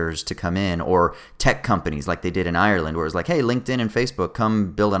investors to come in, or tech companies like they did in Ireland, where it's like, hey, LinkedIn and Facebook,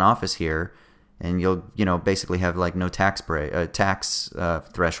 come build an office here and you'll, you know, basically have like no tax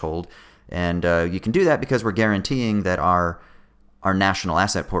threshold. And you can do that because we're guaranteeing that our national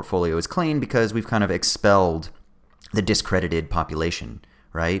asset portfolio is clean because we've kind of expelled the discredited population,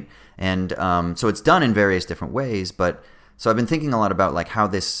 right? And so it's done in various different ways. But so I've been thinking a lot about like how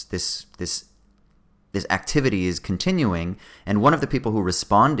this activity is continuing. And one of the people who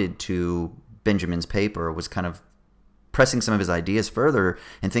responded to Benjamin's paper was kind of pressing some of his ideas further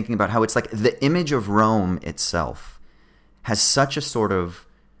and thinking about how it's like the image of Rome itself has such a sort of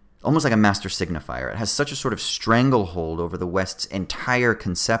almost like a master signifier. It has such a sort of stranglehold over the West's entire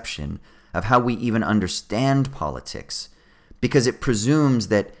conception of how we even understand politics, because it presumes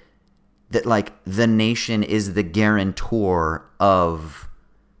that like the nation is the guarantor of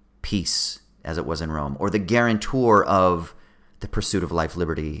peace, as it was in Rome, or the guarantor of the pursuit of life,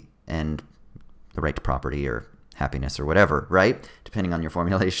 liberty, and the right to property or happiness or whatever, right? Depending on your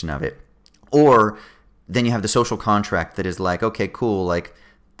formulation of it. Or then you have the social contract that is like, okay, cool, like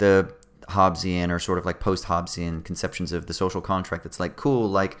the Hobbesian or sort of like post-Hobbesian conceptions of the social contract. That's like, cool,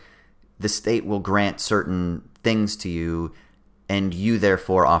 like the state will grant certain things to you and you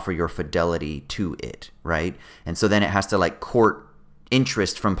therefore offer your fidelity to it, right? And so then it has to like court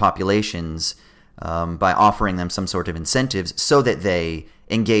interest from populations by offering them some sort of incentives so that they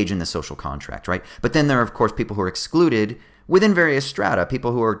engage in the social contract, right? But then there are, of course, people who are excluded within various strata,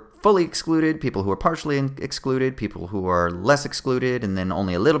 people who are fully excluded, people who are partially excluded, people who are less excluded, and then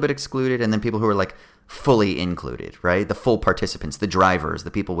only a little bit excluded, and then people who are like fully included, right? The full participants, the drivers,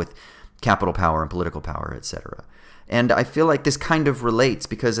 the people with capital power and political power, etc. And I feel like this kind of relates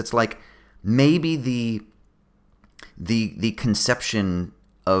because it's like maybe the conception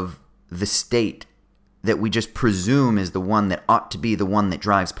of the state that we just presume is the one that ought to be the one that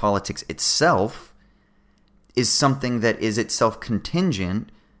drives politics itself is something that is itself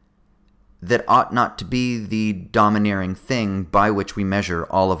contingent, that ought not to be the domineering thing by which we measure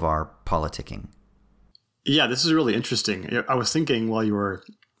all of our politicking. Yeah, this is really interesting. I was thinking while you were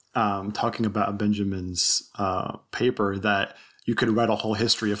talking about Benjamin's paper that you could write a whole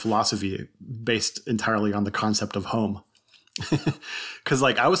history of philosophy based entirely on the concept of home. Because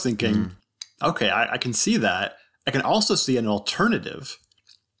like I was thinking, okay, I can see that. I can also see an alternative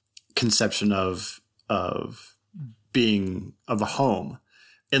conception of being of a home,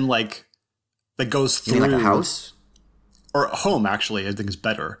 and like that goes through like a house or a home. Actually, I think is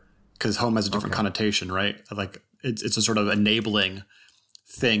better because home has a different connotation, right? Like it's a sort of enabling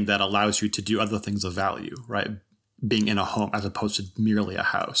thing that allows you to do other things of value, right? Being in a home as opposed to merely a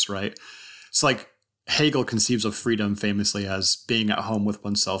house, right? It's like Hegel conceives of freedom famously as being at home with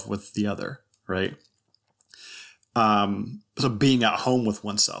oneself with the other, right? So being at home with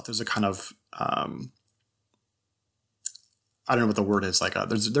oneself, there's a kind of, I don't know what the word is. Like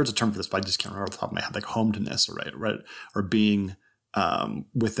there's a term for this, but I just can't remember off the top of my head, like homeness, right? Or being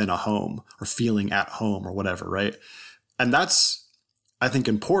within a home or feeling at home or whatever, right? And that's, I think,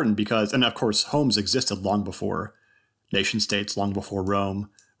 important because, and of course, homes existed long before nation states, long before Rome,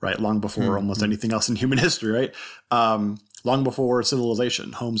 right? Long before almost anything else in human history, right? Long before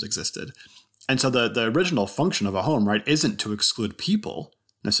civilization, homes existed. And so the original function of a home, right, isn't to exclude people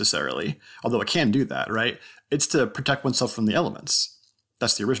necessarily, although it can do that, right? It's to protect oneself from the elements.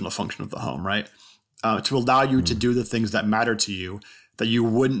 That's the original function of the home, right? To allow you to do the things that matter to you that you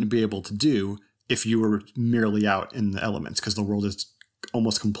wouldn't be able to do if you were merely out in the elements, because the world is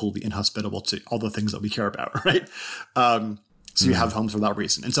almost completely inhospitable to all the things that we care about, right? So you have homes for that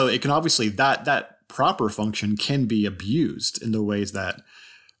reason. And so it can obviously, that proper function can be abused in the ways that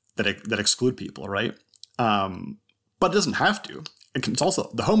exclude people, right? But it doesn't have to. It's also,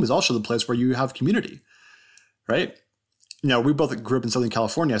 the home is also the place where you have community, right? You know, we both grew up in Southern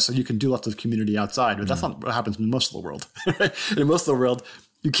California, so you can do lots of community outside, but that's not what happens in most of the world. In most of the world,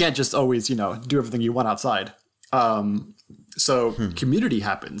 you can't just always, do everything you want outside. So community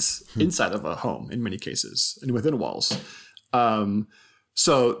happens inside of a home in many cases and within walls.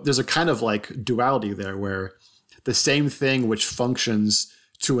 So there's a kind of like duality there where the same thing which functions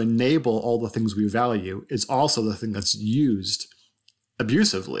to enable all the things we value is also the thing that's used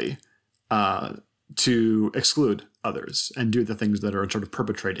abusively to exclude others and do the things that are sort of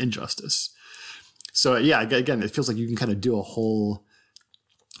perpetrate injustice. So yeah, again, it feels like you can kind of do a whole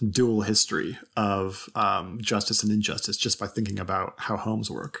dual history of justice and injustice just by thinking about how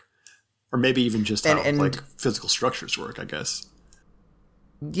homes work, or maybe even just how like physical structures work, I guess.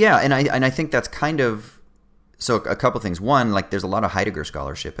 Yeah, and I think that's kind of, so a couple things. One, like there's a lot of Heidegger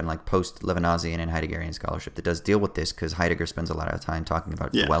scholarship and like post-Levinasian and Heideggerian scholarship that does deal with this, because Heidegger spends a lot of time talking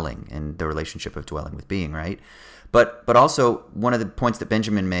about dwelling and the relationship of dwelling with being, right? But also one of the points that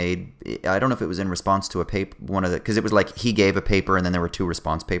Benjamin made, I don't know if it was in response to a paper, because it was like he gave a paper and then there were two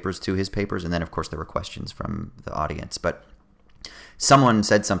response papers to his papers, and then of course there were questions from the audience. But someone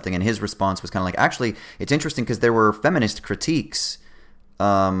said something and his response was kind of like, actually, it's interesting because there were feminist critiques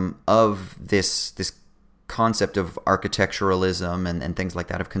of this concept of architecturalism and things like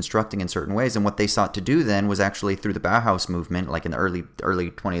that, of constructing in certain ways. And what they sought to do then was actually, through the Bauhaus movement, like in the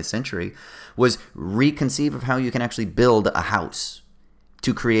early 20th century, was reconceive of how you can actually build a house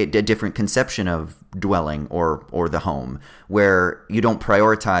to create a different conception of dwelling or the home, where you don't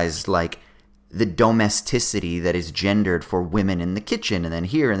prioritize like the domesticity that is gendered for women in the kitchen and then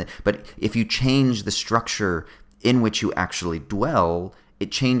here, but if you change the structure in which you actually dwell,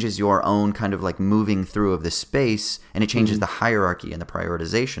 it changes your own kind of like moving through of the space, and it changes the hierarchy and the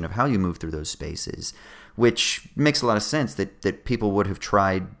prioritization of how you move through those spaces, which makes a lot of sense that people would have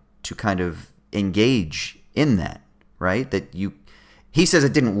tried to kind of engage in that, right? He says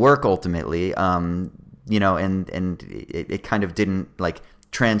it didn't work ultimately, and it kind of didn't like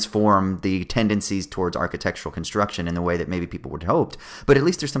transform the tendencies towards architectural construction in the way that maybe people would have hoped. But at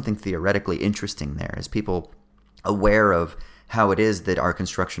least there's something theoretically interesting there, as people aware of how it is that our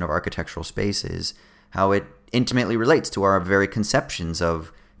construction of architectural spaces, how it intimately relates to our very conceptions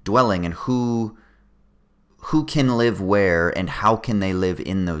of dwelling and who can live where and how can they live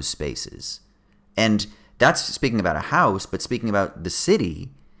in those spaces. And that's speaking about a house, but speaking about the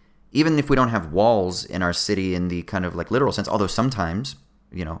city, even if we don't have walls in our city in the kind of like literal sense, although sometimes,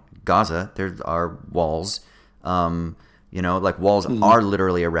 Gaza, there are walls, like walls are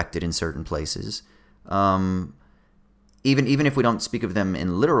literally erected in certain places. Even if we don't speak of them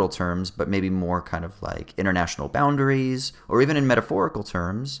in literal terms, but maybe more kind of like international boundaries, or even in metaphorical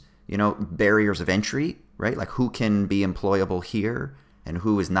terms, barriers of entry, right? Like who can be employable here and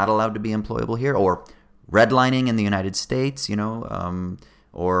who is not allowed to be employable here, or redlining in the United States,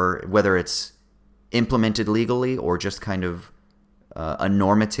 or whether it's implemented legally or just kind of a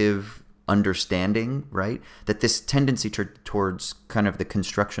normative understanding, right? That this tendency towards kind of the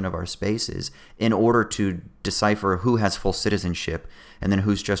construction of our spaces in order to decipher who has full citizenship and then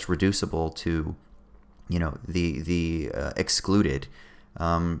who's just reducible to, the excluded.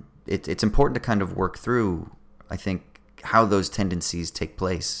 It's important to kind of work through, I think, how those tendencies take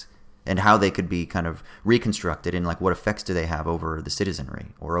place and how they could be kind of reconstructed and like what effects do they have over the citizenry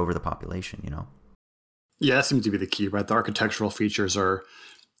or over the population, Yeah, that seems to be the key, right? The architectural features are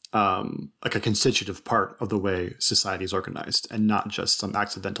like a constitutive part of the way society is organized and not just some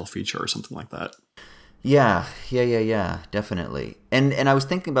accidental feature or something like that. Yeah, definitely. And I was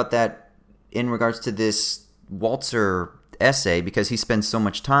thinking about that in regards to this Walzer essay because he spends so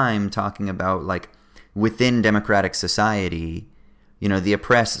much time talking about like within democratic society, the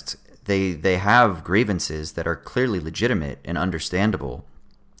oppressed, they have grievances that are clearly legitimate and understandable.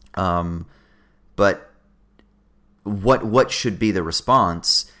 But what should be the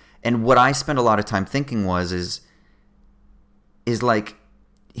response? And what I spent a lot of time thinking is like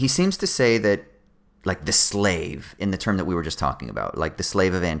he seems to say that like the slave in the term that we were just talking about, like the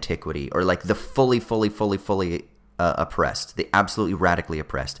slave of antiquity, or like the fully oppressed, the absolutely radically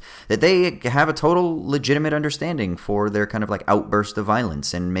oppressed, that they have a total legitimate understanding for their kind of like outburst of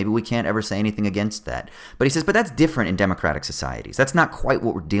violence, and maybe we can't ever say anything against that. But he says, but that's different in democratic societies. That's not quite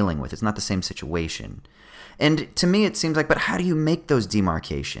what we're dealing with. It's not the same situation. And to me, it seems like, but how do you make those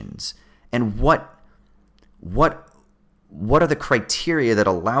demarcations? And what are the criteria that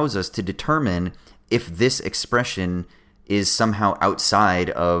allows us to determine if this expression is somehow outside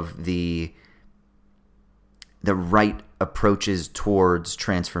of the right approaches towards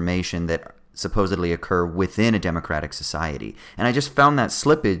transformation that supposedly occur within a democratic society? And I just found that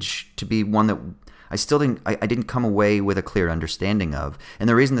slippage to be one that I didn't come away with a clear understanding of. And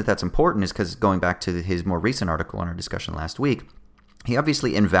the reason that that's important is because going back to his more recent article in our discussion last week, he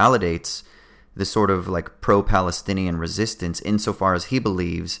obviously invalidates the sort of like pro-Palestinian resistance insofar as he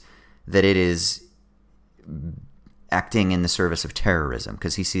believes that it is acting in the service of terrorism,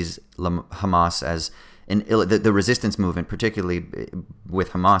 because he sees Hamas as the resistance movement, particularly with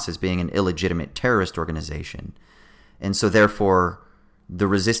Hamas, as being an illegitimate terrorist organization. And so therefore the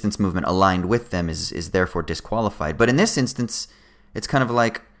resistance movement aligned with them is therefore disqualified. But in this instance, it's kind of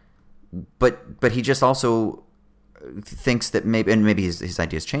like, but he just also thinks that maybe his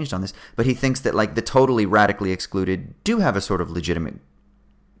ideas changed on this, but he thinks that like the totally radically excluded do have a sort of legitimate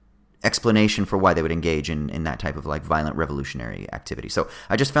explanation for why they would engage in that type of like violent revolutionary activity. So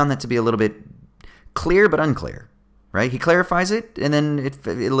I just found that to be a little bit clear but unclear, right? He clarifies it, and then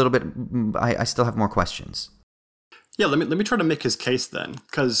a little bit, I still have more questions. Yeah, let me try to make his case then,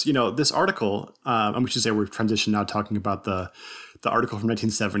 because this article, and we should say we've transitioned now talking about the article from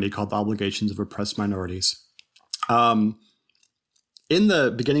 1970 called "The Obligations of Oppressed Minorities." In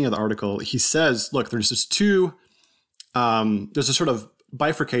the beginning of the article, he says, "Look, there's just there's a sort of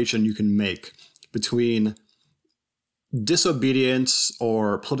bifurcation you can make between disobedience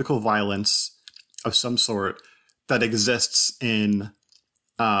or political violence of some sort that exists in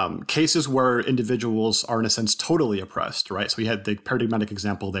cases where individuals are in a sense totally oppressed," right? So we had the paradigmatic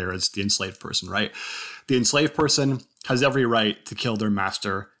example there is the enslaved person, right? The enslaved person has every right to kill their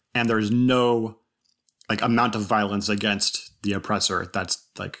master, and there's no like amount of violence against the oppressor that's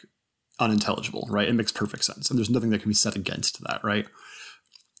like unintelligible, right? It makes perfect sense, and there's nothing that can be said against that, right?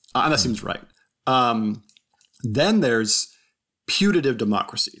 And that seems right. Then there's putative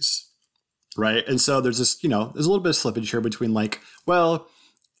democracies, right? And so there's this, there's a little bit of slippage here between like, well,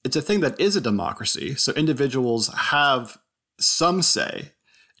 it's a thing that is a democracy, so individuals have some say.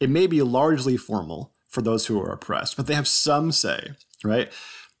 It may be largely formal for those who are oppressed, but they have some say, right?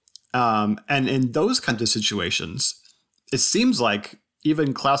 And in those kinds of situations, it seems like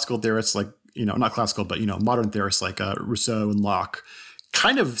even classical theorists like, not classical, but, modern theorists like Rousseau and Locke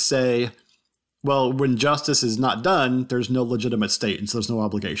kind of say, well, when justice is not done, there's no legitimate state, and so there's no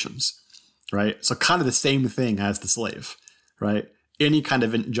obligations, right? So kind of the same thing as the slave, right? Any kind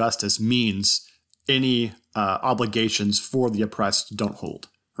of injustice means any obligations for the oppressed don't hold,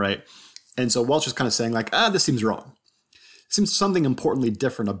 right? And so Welch is kind of saying like, this seems wrong. It seems something importantly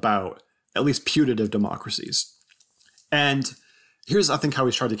different about at least putative democracies. And here's, I think, how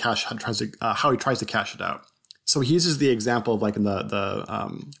he tries to cash it out. So he uses the example of like in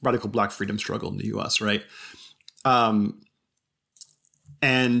the radical black freedom struggle in the U.S., right? And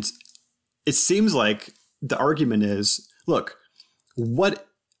it seems like the argument is, look, what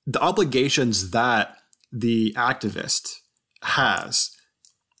the obligations that the activist has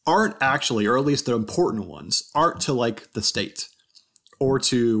aren't actually, or at least the important ones, aren't to like the state or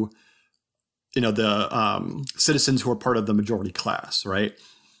to, the citizens who are part of the majority class, right?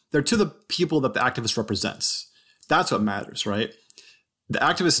 they're to the people that the activist represents. That's what matters, right? The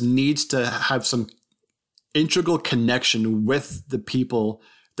activist needs to have some integral connection with the people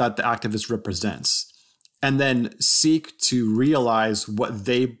that the activist represents, and then seek to realize what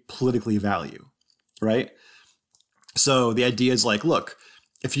they politically value, right? So the idea is like, look,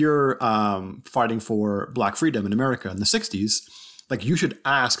 if you're fighting for Black freedom in America in the 60s, like you should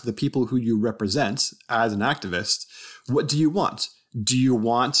ask the people who you represent as an activist, what do you want? Do you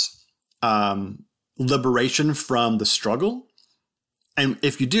want liberation from the struggle? And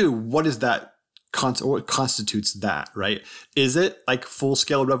if you do, what is that? What constitutes that, right? Is it like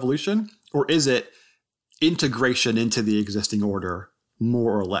full-scale revolution, or is it integration into the existing order,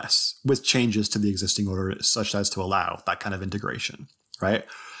 more or less, with changes to the existing order such as to allow that kind of integration, right?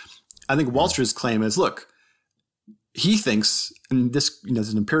 I think Walter's claim is, look, he thinks, and this,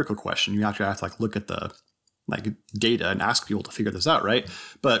 is an empirical question. You actually have to like look at the like data and ask people to figure this out, right?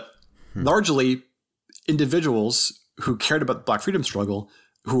 But largely, individuals who cared about the Black freedom struggle,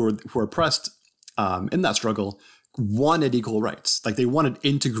 who were oppressed in that struggle, wanted equal rights. Like they wanted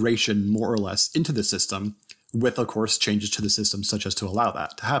integration, more or less, into the system, with, of course, changes to the system such as to allow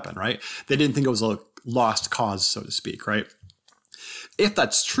that to happen, right? They didn't think it was a lost cause, so to speak, right? If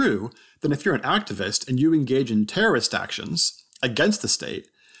that's true, then if you're an activist and you engage in terrorist actions against the state,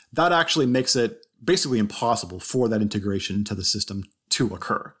 that actually makes it basically impossible for that integration into the system to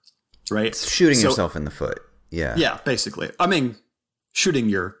occur, right? It's shooting yourself in the foot. Yeah. Yeah, basically. I mean,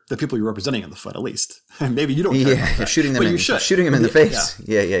 shooting the people you're representing in the foot, at least. Maybe you don't care about that, shooting them but you should. Shooting them in the face.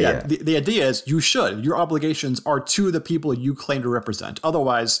 Yeah. The idea is you should. Your obligations are to the people you claim to represent.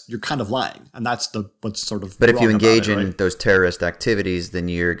 Otherwise, you're kind of lying. And that's what's sort of But if you engage in right? those terrorist activities, then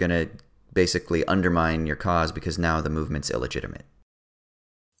you're going to basically undermine your cause because now the movement's illegitimate.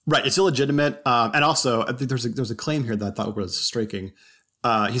 Right. It's illegitimate. And also, I think there's a claim here that I thought was striking.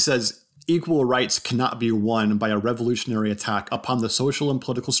 He says, equal rights cannot be won by a revolutionary attack upon the social and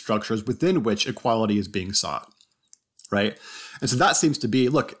political structures within which equality is being sought, right? And so that seems to be,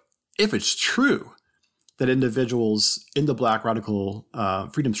 look, if it's true that individuals in the Black radical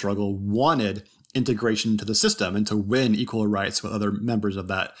freedom struggle wanted integration into the system and to win equal rights with other members of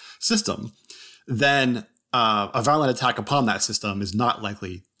that system, then a violent attack upon that system is not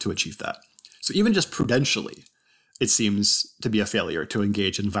likely to achieve that. So even just prudentially, it seems to be a failure to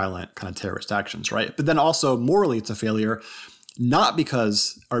engage in violent kind of terrorist actions, right? But then also morally, it's a failure, not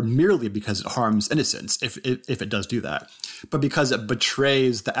because or merely because it harms innocents, if it does do that, but because it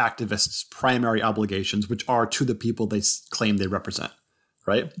betrays the activists' primary obligations, which are to the people they claim they represent,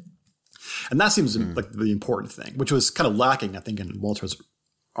 right? And that seems like the important thing, which was kind of lacking, I think, in Walter's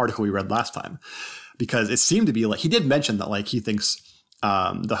article we read last time, because it seemed to be like he did mention that like he thinks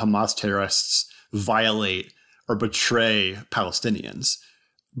the Hamas terrorists violate or betray Palestinians.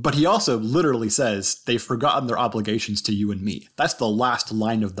 But he also literally says they've forgotten their obligations to you and me. That's the last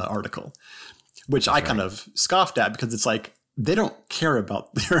line of the article, which I kind of scoffed at because it's like, they don't care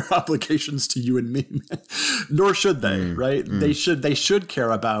about their obligations to you and me, nor should they, right? They should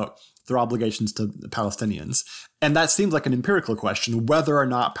care about their obligations to the Palestinians. And that seems like an empirical question. Whether or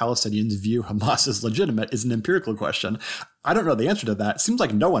not Palestinians view Hamas as legitimate is an empirical question. I don't know the answer to that. It seems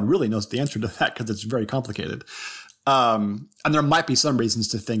like no one really knows the answer to that because it's very complicated. And there might be some reasons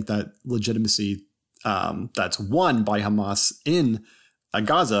to think that legitimacy that's won by Hamas in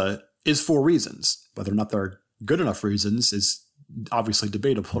Gaza is for reasons. Whether or not they're good enough reasons is obviously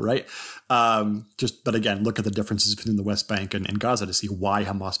debatable, right? But again, look at the differences between the West Bank and Gaza to see why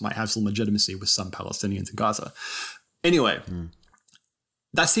Hamas might have some legitimacy with some Palestinians in Gaza. Anyway,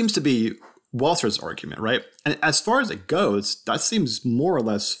 that seems to be Walter's argument, right? And as far as it goes, that seems more or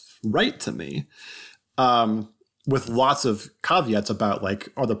less right to me, with lots of caveats about like,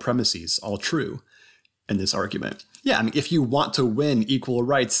 are the premises all true in this argument? Yeah, I mean, if you want to win equal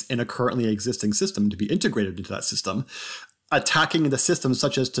rights in a currently existing system to be integrated into that system, attacking the system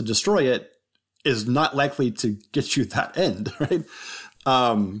such as to destroy it is not likely to get you that end, right?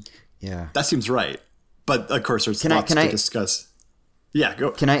 That seems right. But of course, there's lots to discuss. Yeah,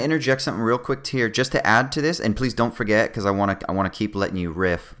 go. Can I interject something real quick here just to add to this? And please don't forget, because I want to keep letting you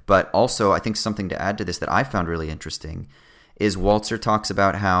riff. But also, I think something to add to this that I found really interesting is Walter talks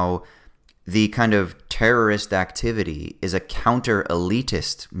about how the kind of terrorist activity is a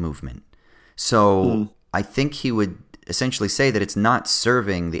counter-elitist movement. So I think he would essentially say that it's not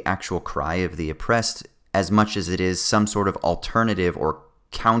serving the actual cry of the oppressed as much as it is some sort of alternative or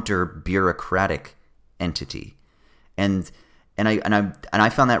counter-bureaucratic entity. And I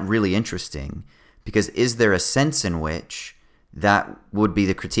found that really interesting because is there a sense in which that would be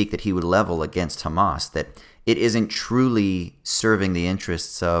the critique that he would level against Hamas, that it isn't truly serving the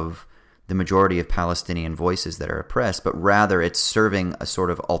interests of the majority of Palestinian voices that are oppressed, but rather it's serving a sort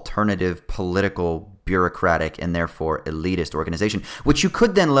of alternative political, bureaucratic, and therefore elitist organization, which you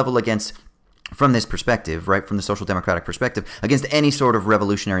could then level against, from this perspective, right, from the social democratic perspective, against any sort of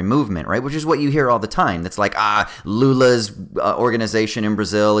revolutionary movement, right, which is what you hear all the time. That's like, Lula's organization in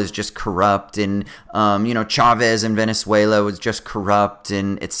Brazil is just corrupt, and, Chavez in Venezuela was just corrupt,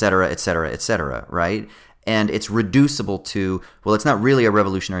 and et cetera, et cetera, et cetera, right? And it's reducible to, well, it's not really a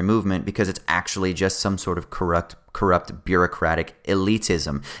revolutionary movement because it's actually just some sort of corrupt bureaucratic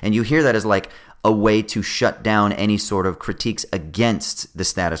elitism. And you hear that as like a way to shut down any sort of critiques against the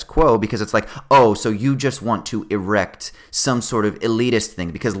status quo, because it's like, oh, so you just want to erect some sort of elitist thing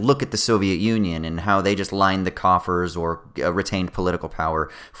because look at the Soviet Union and how they just lined the coffers or retained political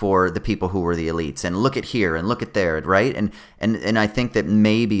power for the people who were the elites, and look at here and look at there, right? And I think that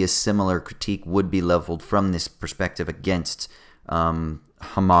maybe a similar critique would be leveled from this perspective against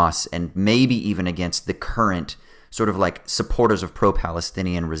Hamas, and maybe even against the current sort of like supporters of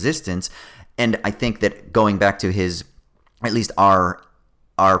pro-Palestinian resistance. And I think that going back to his, at least our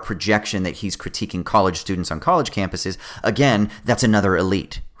projection that he's critiquing college students on college campuses, again, that's another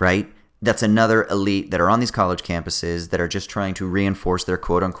elite, right? That's another elite that are on these college campuses that are just trying to reinforce their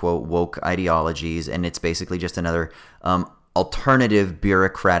quote-unquote woke ideologies, and it's basically just another alternative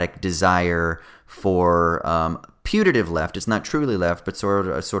bureaucratic desire for putative left. It's not truly left, but sort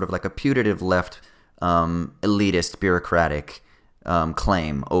of like a putative left elitist bureaucratic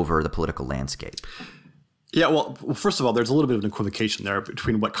claim over the political landscape. Yeah, well, first of all, there's a little bit of an equivocation there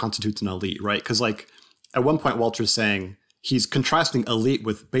between what constitutes an elite, right? Because like at one point, Walter's saying he's contrasting elite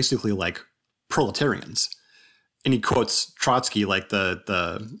with basically like proletarians, and he quotes Trotsky like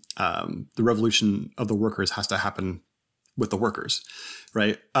the revolution of the workers has to happen with the workers,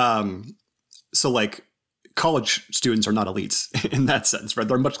 right? So like college students are not elites in that sense, right?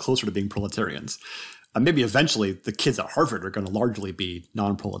 They're much closer to being proletarians. Maybe eventually the kids at Harvard are going to largely be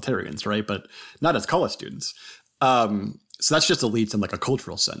non-proletarians, right? But not as college students. So that's just elites in like a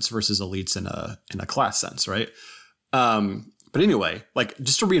cultural sense versus elites in a class sense, right? But anyway, like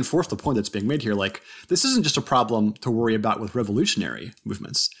just to reinforce the point that's being made here, like this isn't just a problem to worry about with revolutionary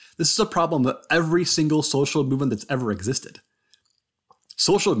movements. This is a problem with every single social movement that's ever existed.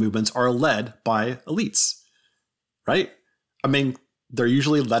 Social movements are led by elites, right? I mean, they're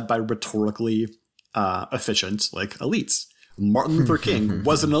usually led by rhetorically efficient like elites. Martin Luther King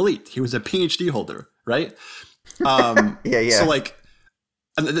was an elite. He was a PhD holder, right? Yeah. So like,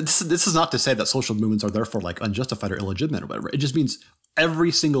 and this is not to say that social movements are therefore like unjustified or illegitimate or whatever. It just means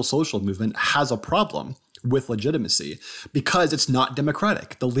every single social movement has a problem with legitimacy because it's not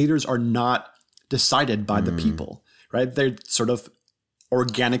democratic. The leaders are not decided by the people, right? They're sort of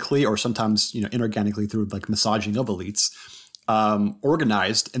organically or sometimes, inorganically through like massaging of elites,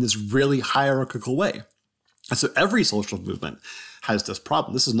 organized in this really hierarchical way. And so every social movement has this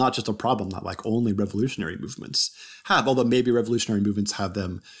problem. This is not just a problem that like only revolutionary movements have, although maybe revolutionary movements have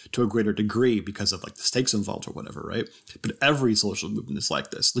them to a greater degree because of like the stakes involved or whatever, right? But every social movement is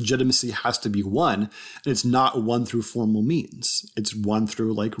like this. Legitimacy has to be won, and it's not won through formal means. It's won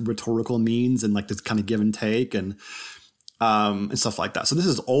through like rhetorical means and like this kind of give and take and stuff like that. So this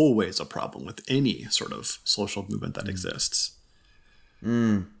is always a problem with any sort of social movement that exists.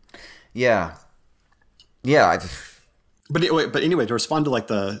 Yeah. But anyway, to respond to like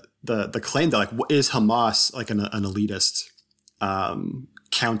the claim that like is Hamas like an elitist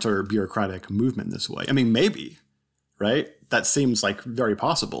counter bureaucratic movement this way? I mean, maybe, right? That seems like very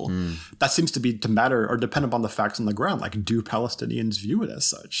possible. That seems to be to matter or depend upon the facts on the ground. Like, do Palestinians view it as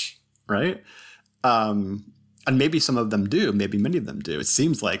such, right? And maybe some of them do. Maybe many of them do. It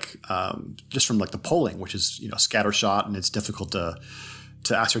seems like just from like the polling, which is scattershot, and it's difficult to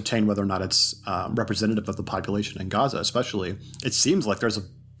ascertain whether or not it's representative of the population in Gaza, especially. It seems like there's a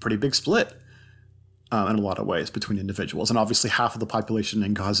pretty big split in a lot of ways between individuals, and obviously half of the population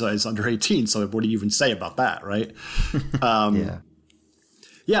in Gaza is under 18. So what do you even say about that, right?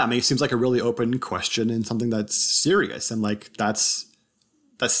 Yeah. I mean, it seems like a really open question and something that's serious, and like that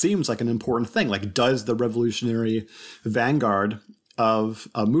seems like an important thing. Like, does the revolutionary vanguard of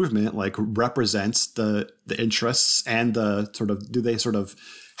a movement like represents the interests and the sort of,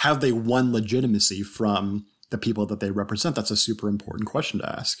 have they won legitimacy from the people that they represent? That's a super important question to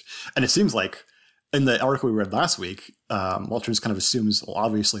ask. And it seems like in the article we read last week, Walter just kind of assumes, well,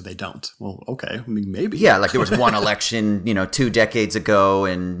 obviously they don't. Well, okay. I mean, maybe. Yeah. Like there was one election, 2 decades ago,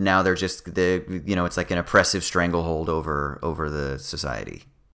 and now they're just it's like an oppressive stranglehold over the society.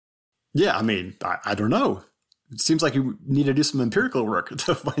 Yeah. I mean, I don't know. It seems like you need to do some empirical work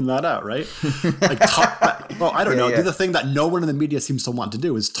to find that out, right? Like, I don't know. Do the thing that no one in the media seems to want to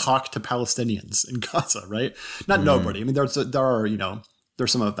do is talk to Palestinians in Gaza, right? Not nobody. I mean, there are,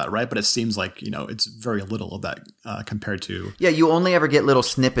 there's some of that, right? But it seems like, it's very little of that compared to... Yeah, you only ever get little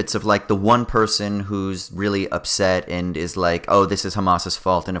snippets of like the one person who's really upset and is like, oh, this is Hamas's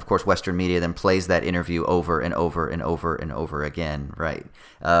fault. And of course, Western media then plays that interview over and over and over and over again, right?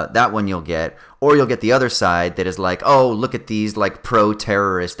 That one you'll get. Or you'll get the other side that is like, oh, look at these like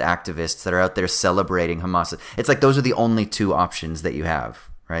pro-terrorist activists that are out there celebrating Hamas. It's like those are the only two options that you have,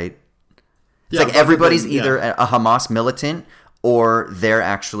 right? It's like everybody's either a Hamas militant or they're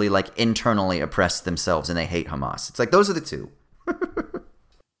actually like internally oppressed themselves and they hate Hamas. It's like those are the two.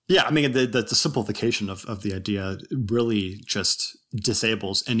 Yeah, I mean, the simplification of the idea really just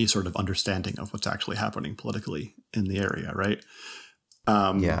disables any sort of understanding of what's actually happening politically in the area, right?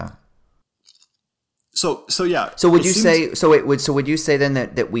 Yeah. So yeah. So would you say? So would you say then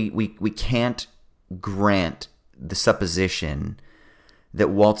that we can't grant the supposition that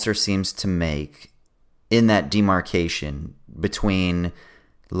Walzer seems to make in that demarcation between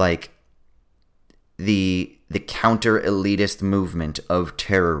like the counter elitist movement of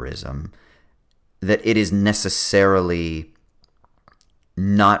terrorism, that it is necessarily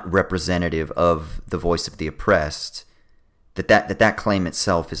not representative of the voice of the oppressed, that claim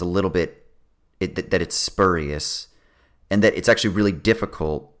itself is a little bit that it's spurious, and that it's actually really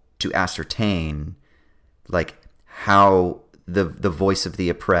difficult to ascertain like how the voice of the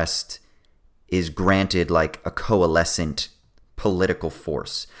oppressed is granted like a coalescent political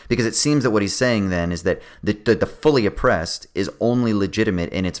force. Because it seems that what he's saying then is that the fully oppressed is only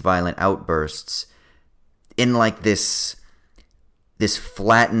legitimate in its violent outbursts in like this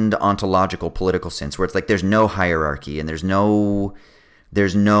flattened ontological political sense where it's like there's no hierarchy and there's no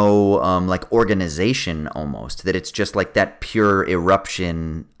like organization almost, that it's just like that pure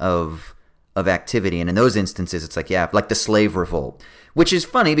eruption of activity. And in those instances it's like, yeah, like the slave revolt, which is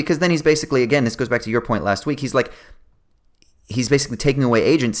funny because then he's basically, again, this goes back to your point last week, he's basically taking away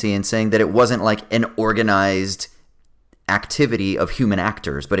agency and saying that it wasn't like an organized activity of human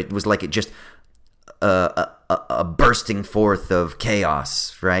actors, but it was like it just a bursting forth of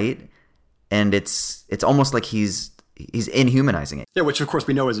chaos, right? And it's almost like he's inhumanizing it. Yeah, which of course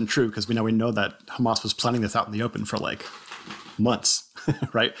we know isn't true because we know that Hamas was planning this out in the open for like months,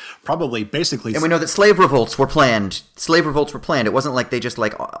 right? Probably, basically. And we know that slave revolts were planned. It wasn't like they just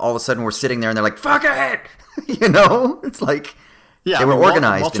like all of a sudden were sitting there and they're like, fuck it! It's like they were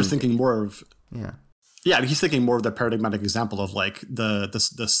organized. Walter's thinking more of... Yeah, he's thinking more of the paradigmatic example of like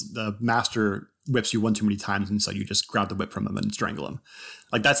the master whips you one too many times and so you just grab the whip from him and strangle him.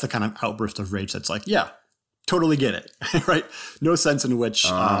 Like that's the kind of outburst of rage that's like, yeah, totally get it, right? No sense in which...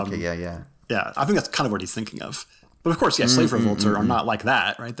 Yeah, I think that's kind of what he's thinking of. But of course, yeah, slave revolts are not like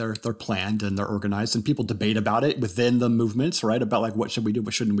that, right? They're planned and they're organized, and people debate about it within the movements, right? About like what should we do,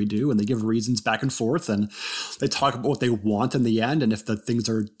 what shouldn't we do, and they give reasons back and forth, and they talk about what they want in the end, and if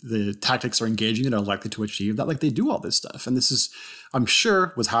the tactics are engaging and are likely to achieve that, like they do all this stuff, and this is, I'm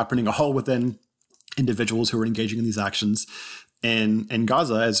sure, was happening all within individuals who are engaging in these actions. In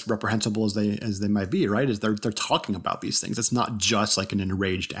Gaza, as reprehensible as they might be, right? Is they're talking about these things. It's not just like an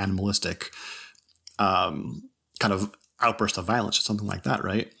enraged animalistic kind of outburst of violence or something like that,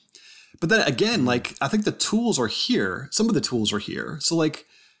 right? But then again, like I think the tools are here. Some of the tools are here. So like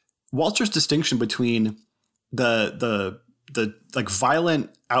Walter's distinction between the like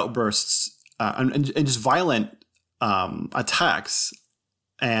violent outbursts and just violent attacks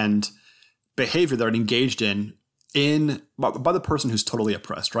and behavior that are engaged in by the person who's totally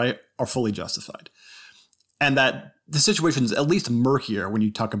oppressed, right, are fully justified. And that the situation is at least murkier when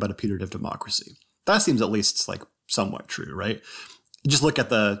you talk about a putative democracy. That seems at least like somewhat true, right? Just look at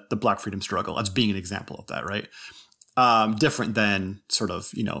the Black freedom struggle as being an example of that, right? Different than sort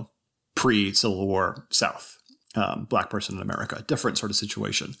of, pre-Civil War South, Black person in America, different sort of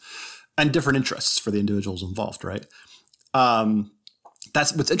situation and different interests for the individuals involved, right?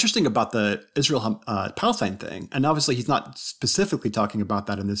 That's what's interesting about the Israel Palestine thing, and obviously he's not specifically talking about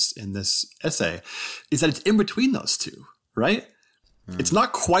that in this essay, is that it's in between those two, right? It's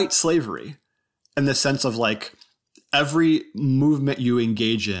not quite slavery in the sense of like every movement you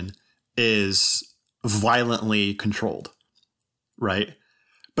engage in is violently controlled, right?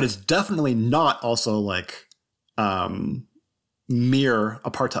 But it's definitely not also like mere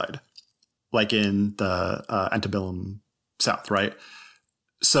apartheid, like in the antebellum South, right?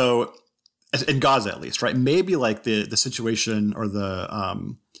 So in Gaza, at least, right? Maybe like the situation or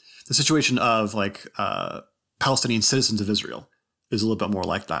the situation of like Palestinian citizens of Israel is a little bit more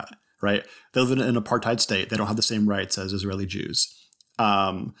like that, right? They live in an apartheid state. They don't have the same rights as Israeli Jews.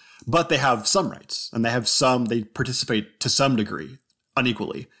 But they have some rights, and they participate to some degree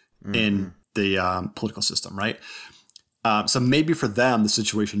unequally in the political system, right? So maybe for them, the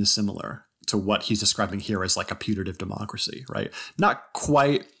situation is similar to what he's describing here as like a putative democracy, right? Not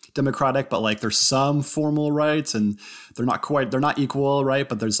quite democratic, but like there's some formal rights, and they're not equal, right?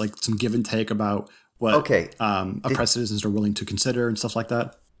 But there's like some give and take about what oppressed citizens are willing to consider and stuff like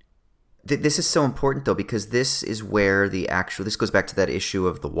that. This is so important, though, because this is where this goes back to that issue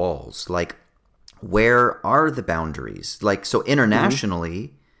of the walls. Like, where are the boundaries? Like, so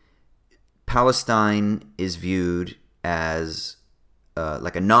internationally, Palestine is viewed as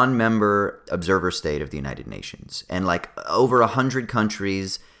like a non-member observer state of the United Nations. And like over 100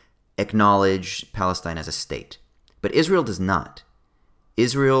 countries acknowledge Palestine as a state. But Israel does not.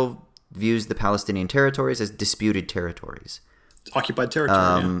 Israel views the Palestinian territories as disputed territories. Occupied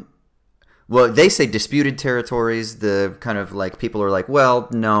territory, Well, they say disputed territories. The kind of like people are like, well,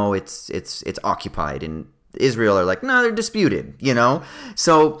 no, it's occupied, and Israel are like, no, they're disputed, you know.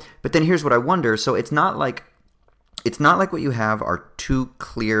 So, but then here's what I wonder. So it's not like what you have are two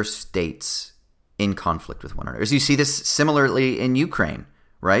clear states in conflict with one another. As you see this similarly in Ukraine,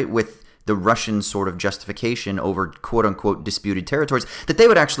 right, with the Russian sort of justification over quote-unquote disputed territories that they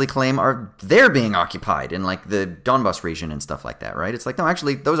would actually claim are they're being occupied in like the Donbas region and stuff like that, right? It's like, no,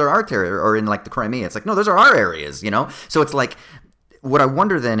 actually, those are our territory, or in like the Crimea. It's like, no, those are our areas, you know? So it's like, what I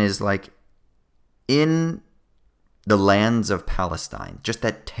wonder then is like, in the lands of Palestine, just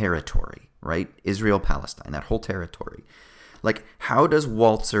that territory, right? Israel, Palestine, that whole territory. Like, how does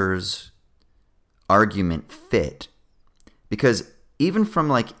Waltzer's argument fit? Because even from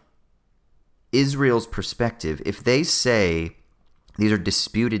like Israel's perspective, if they say these are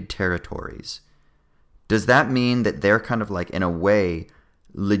disputed territories, does that mean that they're kind of like, in a way,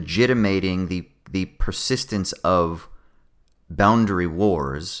 legitimating the persistence of boundary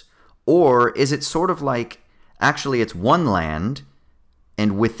wars? Or is it sort of like, actually it's one land,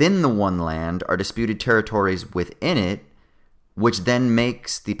 and within the one land are disputed territories within it, which then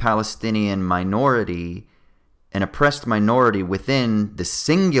makes the Palestinian minority an oppressed minority within the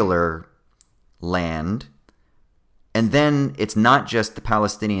singular land, and then it's not just the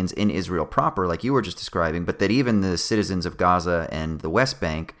Palestinians in Israel proper, like you were just describing, but that even the citizens of Gaza and the West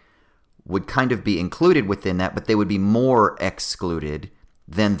Bank would kind of be included within that, but they would be more excluded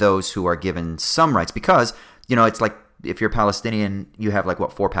than those who are given some rights. Because, you know, it's like, if you're Palestinian, you have like,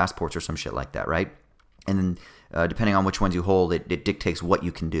 4 passports or some shit like that, right? And then depending on which ones you hold, it dictates what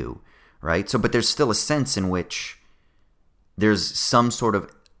you can do, right? So, but there's still a sense in which there's some sort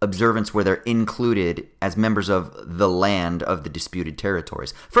of observance where they're included as members of the land of the disputed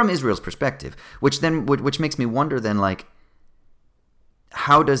territories from Israel's perspective, which makes me wonder then, like,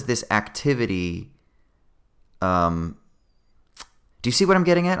 how does this activity, do you see what I'm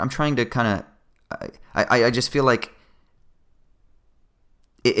getting at? I'm trying to kind of, I just feel like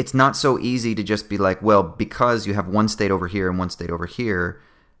it's not so easy to just be like, well, because you have one state over here and one state over here,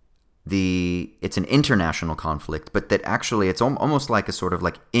 it's an international conflict, but that actually it's almost like a sort of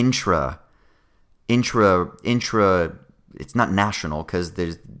like intra, it's not national because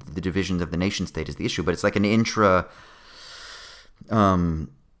there's the divisions of the nation state is the issue, but it's like an intra-land, an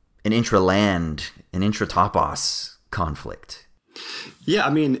intra-topos conflict. Yeah, I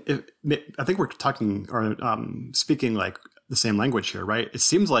mean, I think we're talking or speaking like the same language here, right? It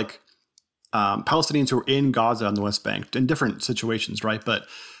seems like Palestinians who are in Gaza and the West Bank in different situations, right? But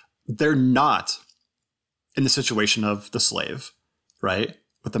they're not in the situation of the slave, right,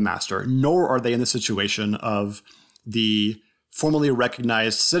 with the master, nor are they in the situation of the formally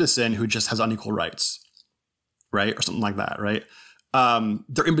recognized citizen who just has unequal rights, right, or something like that, right?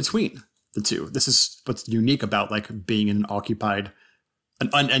 They're in between the two. This is what's unique about like being in an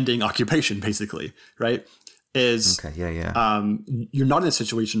unending occupation, basically, right? Is you're not in a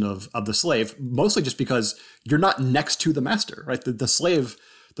situation of the slave, mostly just because you're not next to the master, right? The slave.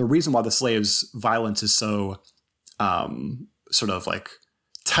 The reason why the slave's violence is so sort of like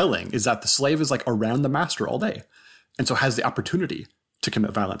telling is that the slave is like around the master all day, and so has the opportunity to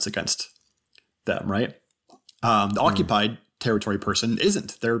commit violence against them, right? The occupied territory person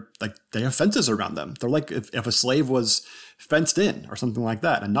isn't. They're like, they have fences around them. They're like if a slave was fenced in or something like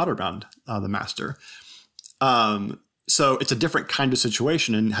that and not around the master. So it's a different kind of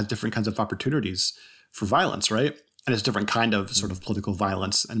situation and has different kinds of opportunities for violence, right? And it's a different kind of sort of political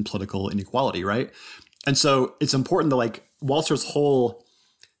violence and political inequality, right? And so it's important that like Waltzer's whole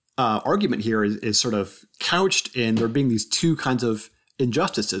argument here is sort of couched in there being these two kinds of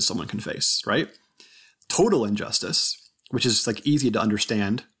injustices someone can face, right? Total injustice, which is like easy to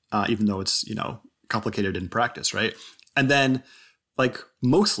understand even though it's, complicated in practice, right? And then like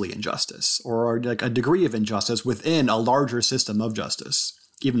mostly injustice or like a degree of injustice within a larger system of justice,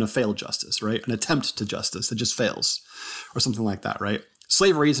 even a failed justice, right? An attempt to justice that just fails or something like that, right?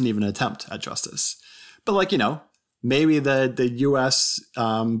 Slavery isn't even an attempt at justice. But like, maybe the U.S.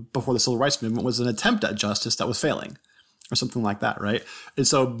 Before the Civil Rights Movement was an attempt at justice that was failing or something like that, right? And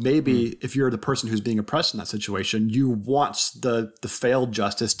so maybe if you're the person who's being oppressed in that situation, you want the failed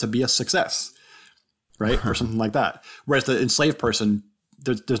justice to be a success, right? Or something like that. Whereas the enslaved person,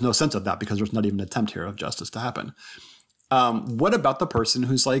 there's no sense of that because there's not even an attempt here of justice to happen. What about the person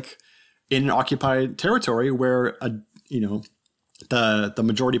who's like in an occupied territory where, the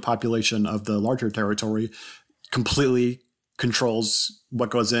majority population of the larger territory completely controls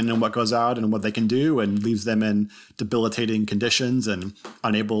what goes in and what goes out and what they can do and leaves them in debilitating conditions and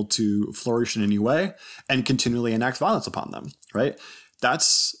unable to flourish in any way and continually enacts violence upon them, right?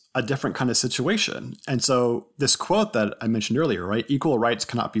 That's a different kind of situation. And so this quote that I mentioned earlier, right? Equal rights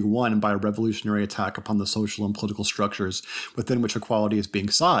cannot be won by a revolutionary attack upon the social and political structures within which equality is being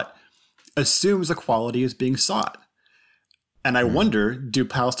sought, assumes equality is being sought. And I wonder, do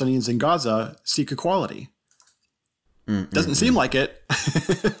Palestinians in Gaza seek equality? Doesn't seem like it,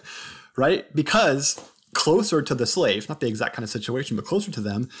 right? Because closer to the slaves, not the exact kind of situation, but closer to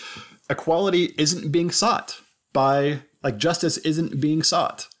them, equality isn't being sought by, like, justice isn't being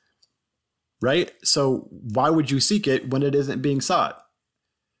sought, right? So why would you seek it when it isn't being sought?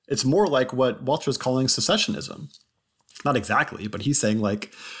 It's more like what Walter's calling secessionism. Not exactly, but he's saying,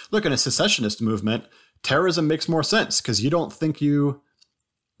 like, look, in a secessionist movement, terrorism makes more sense because you don't think you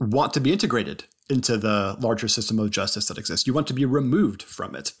want to be integrated into the larger system of justice that exists. You want to be removed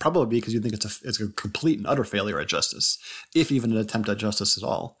from it, probably because you think it's a complete and utter failure at justice, if even an attempt at justice at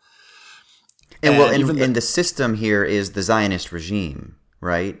all. And the system here is the Zionist regime,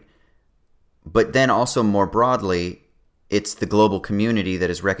 right? But then also more broadly, it's the global community that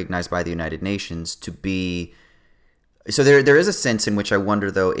is recognized by the United Nations to be. So there is a sense in which I wonder,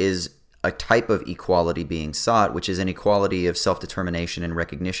 though, is a type of equality being sought, which is an equality of self-determination and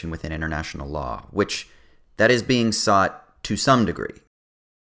recognition within international law, which that is being sought to some degree.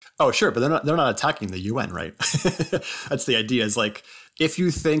 Oh, sure, but they're not attacking the UN, right? That's the idea. Is like, if you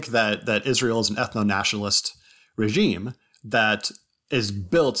think that Israel is an ethno-nationalist regime that is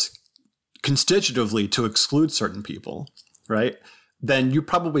built constitutively to exclude certain people, right? Then you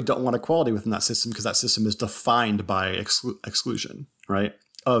probably don't want equality within that system because that system is defined by exclusion, right?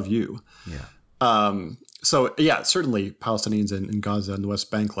 Of you. Yeah. So yeah, certainly Palestinians in Gaza and the West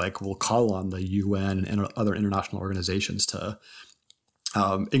Bank will call on the UN and other international organizations to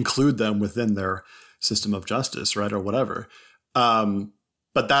include them within their system of justice, right, or whatever.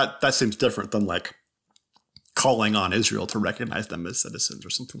 But that seems different than like calling on Israel to recognize them as citizens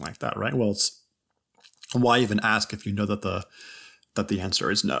or something like that, right? Well, it's why even ask if you know that the answer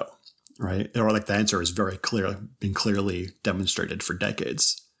is no. Right? Or like the answer is very clear, being clearly demonstrated for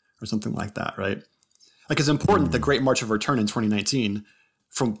decades or something like that, right? Like it's important the Great March of Return in 2019,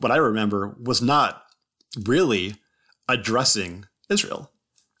 from what I remember, was not really addressing Israel.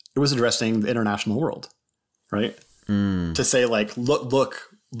 It was addressing the international world, right? To say like, look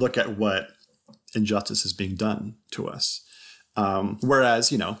at what injustice is being done to us.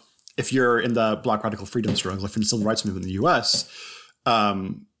 Whereas, if you're in the Black radical freedom struggle, if you're in the civil rights movement in the US,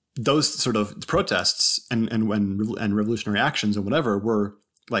 those sort of protests and revolutionary actions and whatever were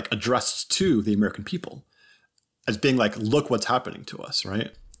like addressed to the American people as being like, look what's happening to us,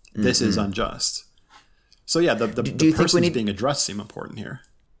 right? This is unjust. So yeah, the persons being addressed seem important here.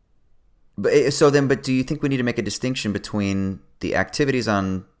 But do you think we need to make a distinction between the activities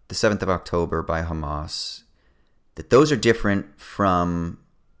on the 7th of October by Hamas, that those are different from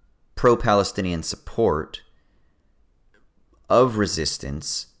pro-Palestinian support of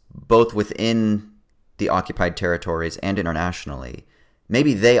resistance, both within the occupied territories and internationally?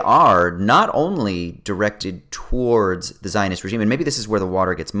 Maybe they are not only directed towards the Zionist regime, and maybe this is where the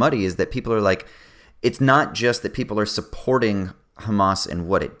water gets muddy, is that people are like, it's not just that people are supporting Hamas and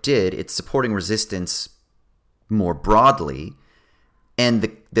what it did, it's supporting resistance more broadly. And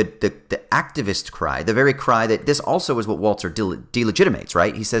the activist cry, the very cry that this also is what Walter delegitimates,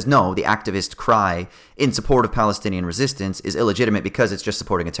 right? He says, no, the activist cry in support of Palestinian resistance is illegitimate because it's just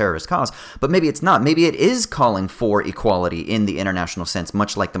supporting a terrorist cause. But maybe it's not. Maybe it is calling for equality in the international sense,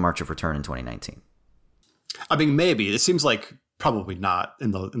 much like the March of Return in 2019. I mean, maybe. It seems like probably not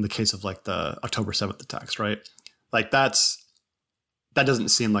in the case of like the October 7th attacks, right? Like that doesn't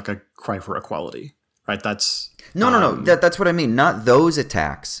seem like a cry for equality. Right, that's no. That's what I mean. Not those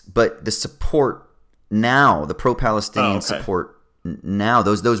attacks, but the support now, the pro-Palestinian support now,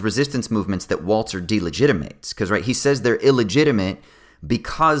 those resistance movements that Walzer delegitimates, because right, he says they're illegitimate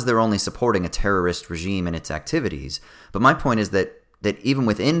because they're only supporting a terrorist regime and its activities. But my point is that even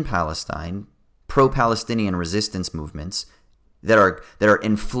within Palestine, pro-Palestinian resistance movements that are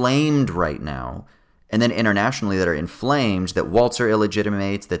inflamed right now, and then internationally that are inflamed, that Walzer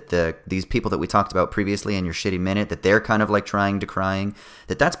illegitimates, that these people that we talked about previously in your shitty minute, that they're kind of like trying decrying,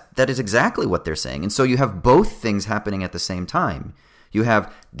 that is exactly what they're saying. And so you have both things happening at the same time. You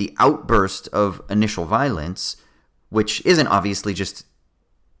have the outburst of initial violence, which isn't obviously just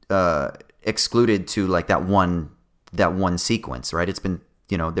excluded to like that one sequence, right? It's been,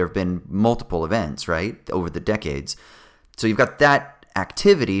 there have been multiple events, right, over the decades. So you've got that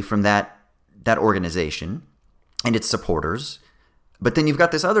activity from that organization and its supporters, but then you've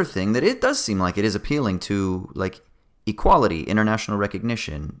got this other thing that it does seem like it is appealing to, like equality, international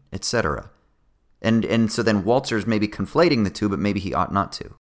recognition, etc. And so then Walzer's maybe conflating the two, but maybe he ought not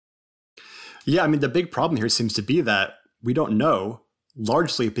to. Yeah, I mean, the big problem here seems to be that we don't know,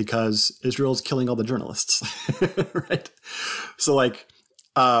 largely because Israel's killing all the journalists, right? So like,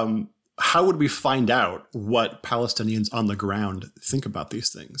 how would we find out what Palestinians on the ground think about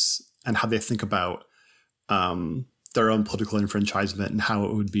these things and how they think about their own political enfranchisement and how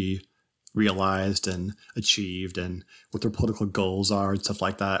it would be realized and achieved and what their political goals are and stuff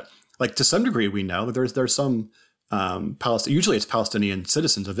like that? Like, to some degree, we know that there's some usually it's Palestinian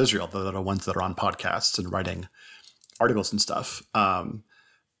citizens of Israel that are ones that are on podcasts and writing articles and stuff.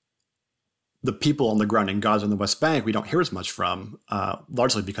 The people on the ground in Gaza and the West Bank, we don't hear as much from,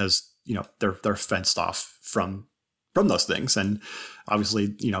 largely because they're fenced off from those things, and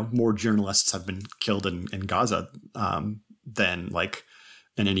obviously more journalists have been killed in Gaza than like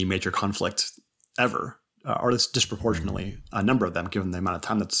in any major conflict ever, or it's disproportionately a number of them given the amount of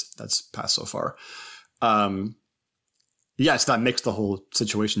time that's passed so far. Yes, that makes the whole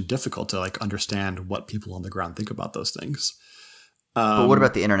situation difficult to like understand what people on the ground think about those things. But what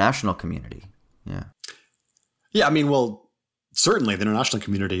about the international community? Yeah, I mean, well, certainly the international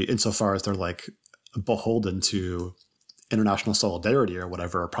community, insofar as they're like beholden to international solidarity or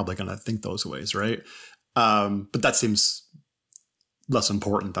whatever, are probably going to think those ways, right? But that seems less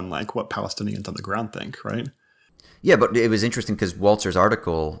important than like what Palestinians on the ground think, right? Yeah, but it was interesting because Walzer's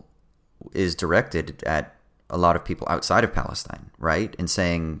article is directed at a lot of people outside of Palestine, right? And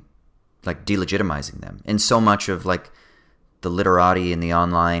saying, like, delegitimizing them. And so much of like the literati and the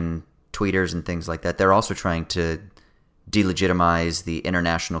online tweeters and things like that, they're also trying to delegitimize the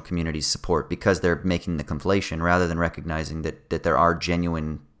international community's support because they're making the conflation rather than recognizing that there are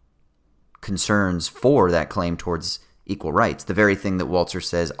genuine concerns for that claim towards equal rights. The very thing that Walzer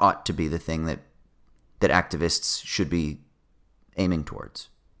says ought to be the thing that activists should be aiming towards.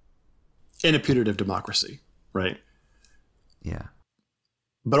 In a putative democracy, right? Yeah.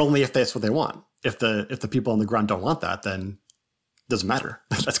 But only if that's what they want. If the people on the ground don't want that, then it doesn't matter.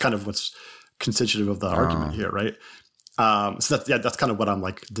 That's kind of what's constitutive of the argument here, right? So that's kind of what I'm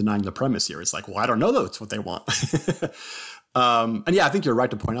like denying the premise here. It's like, well, I don't know that's what they want. And yeah, I think you're right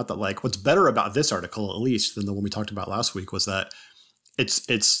to point out that like what's better about this article, at least, than the one we talked about last week, was that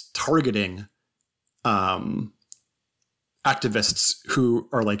it's targeting activists who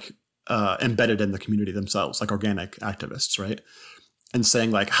are like embedded in the community themselves, like organic activists, right? And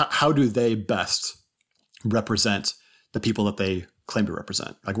saying like, how do they best represent the people that they claim to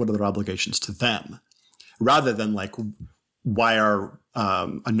represent? Like, what are their obligations to them? Rather than like, why are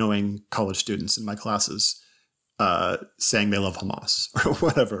annoying college students in my classes saying they love Hamas or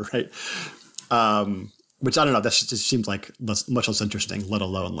whatever, right? Which I don't know, that just seems like much less interesting, let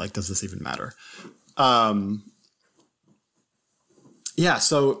alone like, does this even matter? Yeah,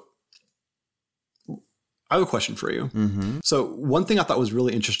 so I have a question for you. Mm-hmm. So one thing I thought was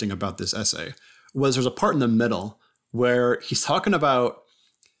really interesting about this essay was there's a part in the middle where he's talking about,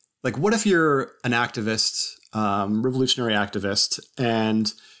 like, what if you're an activist, revolutionary activist,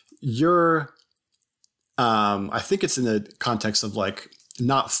 and you're, I think it's in the context of like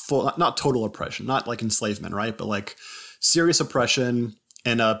not total oppression, not like enslavement, right? But like serious oppression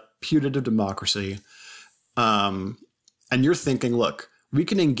in a putative democracy. And you're thinking, look, we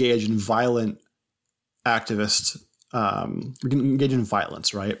can engage in violent activists. We can engage in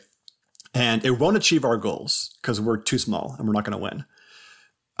violence, right? And it won't achieve our goals because we're too small and we're not going to win.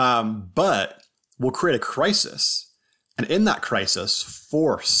 But we'll create a crisis, and in that crisis,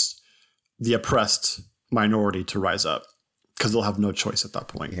 force the oppressed minority to rise up because they'll have no choice at that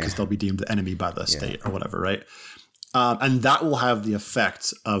point because they'll be deemed the enemy by the state or whatever, right? And that will have the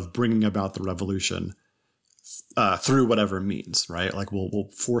effect of bringing about the revolution through whatever means, right? Like we'll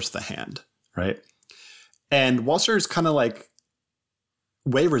force the hand, right? And Walzer is kind of like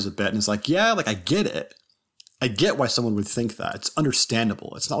wavers a bit and is like, yeah, like I get it. I get why someone would think that. It's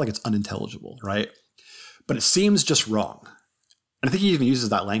understandable. It's not like it's unintelligible, right? But it seems just wrong. And I think he even uses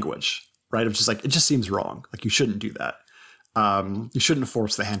that language, right? Of just like, it just seems wrong. Like you shouldn't do that. You shouldn't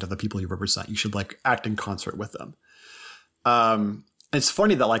force the hand of the people you represent. You should like act in concert with them. And it's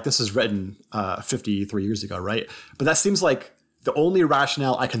funny that like this is written 53 years ago, right? But that seems like the only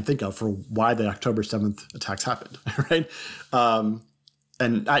rationale I can think of for why the October 7th attacks happened, right?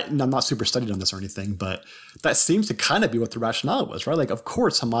 And I'm not super studied on this or anything, but that seems to kind of be what the rationale was, right? Like, of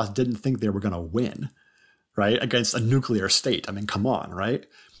course, Hamas didn't think they were going to win, right? Against a nuclear state. I mean, come on, right?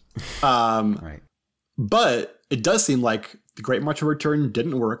 Right. But it does seem like the Great March of Return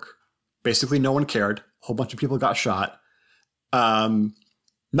didn't work. Basically, no one cared. A whole bunch of people got shot.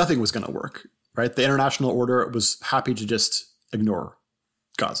 Nothing was going to work, right? The international order was happy to just ignore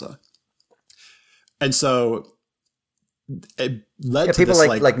Gaza. And so it led to people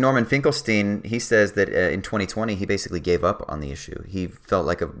this, like Norman Finkelstein. He says that in 2020 he basically gave up on the issue. He felt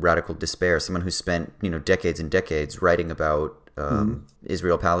like a radical despair. Someone who spent decades and decades writing about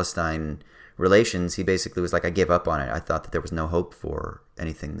Israel-Palestine relations. He basically was like, I gave up on it. I thought that there was no hope for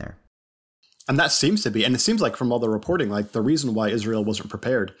anything there. And that seems to be, and it seems like from all the reporting, like the reason why Israel wasn't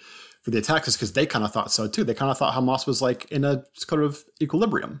prepared for the attacks is because they kind of thought so too. They kind of thought Hamas was like in a kind of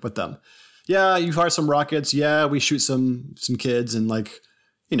equilibrium with them. Yeah, you fire some rockets. Yeah, we shoot some kids, and like,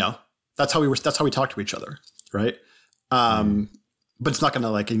 that's how we talk to each other, right? But it's not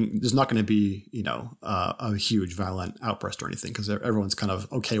gonna there's not gonna be a huge violent outburst or anything because everyone's kind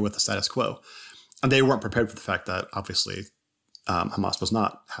of okay with the status quo, and they weren't prepared for the fact that obviously Hamas was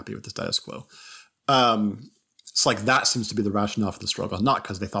not happy with the status quo. It's like that seems to be the rationale for the struggle, not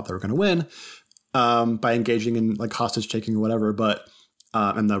because they thought they were going to win by engaging in like hostage taking or whatever, but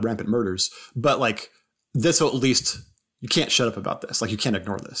and the rampant murders. But like this, will at least you can't shut up about this. Like you can't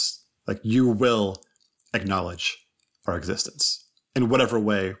ignore this. Like you will acknowledge our existence in whatever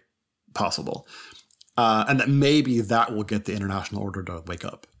way possible, and that maybe that will get the international order to wake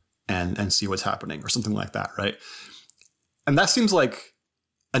up and see what's happening or something like that, right? And that seems like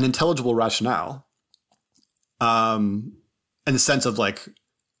an intelligible rationale, in the sense of like,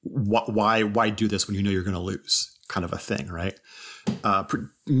 why do this when you know you're going to lose, kind of a thing, right?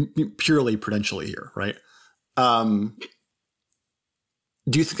 Purely prudentially here, right? Do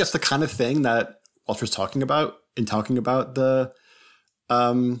you think that's the kind of thing that Walter's talking about in talking about the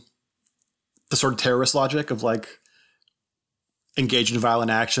sort of terrorist logic of like engage in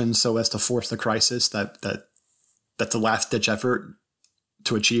violent action so as to force the crisis that's a last-ditch effort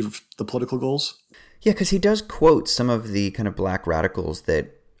to achieve the political goals? Yeah, because he does quote some of the kind of black radicals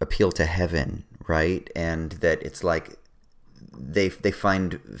that appeal to heaven, right? And that it's like they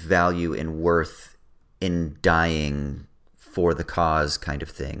find value and worth in dying for the cause kind of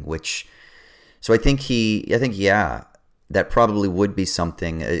thing, which... So I think that probably would be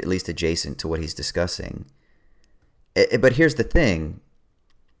something at least adjacent to what he's discussing. But here's the thing.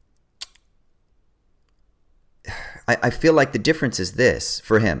 I feel like the difference is this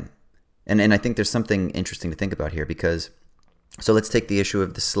for him. And I think there's something interesting to think about here because, so let's take the issue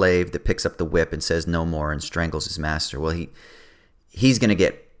of the slave that picks up the whip and says no more and strangles his master. Well, he's going to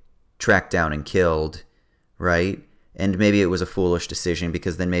get tracked down and killed, right? And maybe it was a foolish decision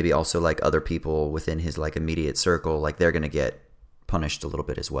because then maybe also like other people within his like immediate circle, like they're going to get punished a little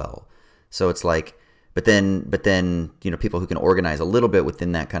bit as well. So it's like, but then, people who can organize a little bit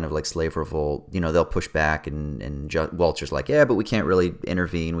within that kind of like slave revolt, they'll push back and Walter's like, yeah, but we can't really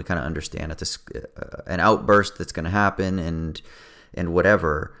intervene. We kind of understand it's an outburst that's going to happen and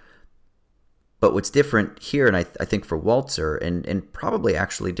whatever. But what's different here, and I think for Walter, and probably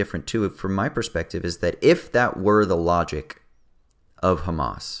actually different too from my perspective, is that if that were the logic of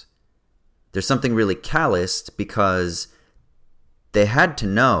Hamas, there's something really calloused because they had to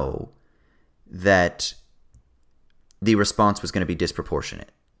know that the response was going to be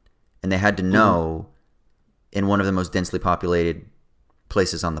disproportionate. And they had to know in one of the most densely populated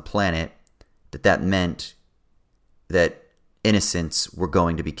places on the planet that meant that innocents were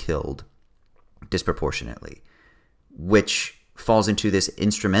going to be killed disproportionately, which falls into this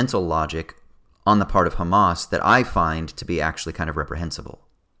instrumental logic on the part of Hamas that I find to be actually kind of reprehensible.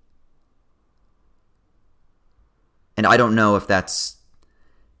 And I don't know if that's...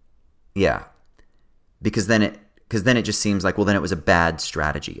 Yeah. Because then it just seems like, well, then it was a bad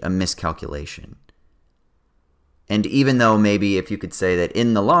strategy, a miscalculation. And even though maybe if you could say that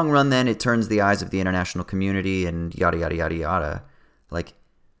in the long run, then it turns the eyes of the international community and yada, yada, yada, yada, like,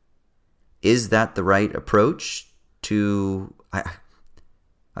 is that the right approach to... I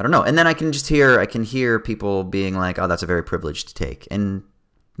don't know. And then I can hear people being like, oh, that's a very privileged take. And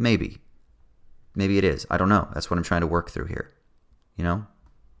Maybe it is. I don't know. That's what I'm trying to work through here. You know?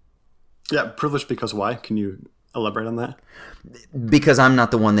 Yeah, privileged because why? Can you elaborate on that? Because I'm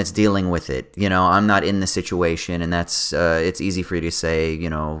not the one that's dealing with it. You know, I'm not in the situation, and that's it's easy for you to say, you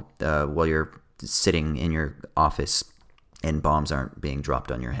know, while you're sitting in your office and bombs aren't being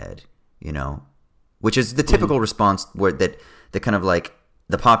dropped on your head, you know, which is the typical response that kind of like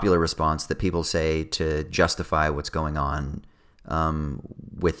the popular response that people say to justify what's going on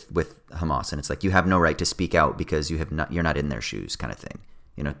with Hamas, and it's like you have no right to speak out because you're not in their shoes, kind of thing,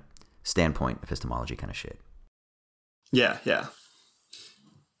 you know, standpoint epistemology kind of shit. Yeah.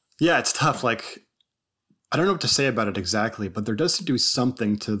 It's tough. Like, I don't know what to say about it exactly, but there does seem to be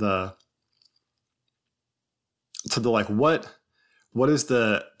something to the like what is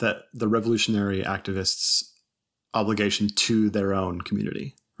the revolutionary activists' obligation to their own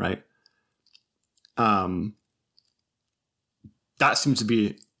community, right? That seems to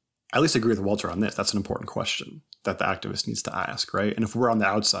be, I at least agree with Walter on this. That's an important question that the activist needs to ask, right? And if we're on the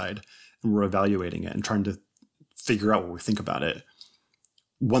outside and we're evaluating it and trying to figure out what we think about it,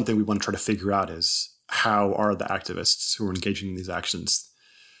 one thing we want to try to figure out is how are the activists who are engaging in these actions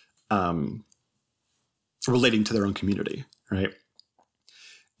relating to their own community, right?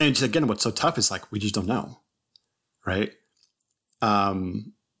 And just, again, what's so tough is like we just don't know, right?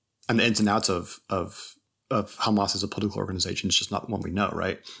 And the ins and outs of Hamas as a political organization is just not one we know,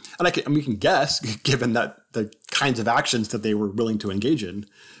 right? And we can guess, given that the kinds of actions that they were willing to engage in,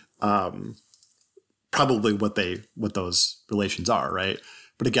 probably what those relations are, right?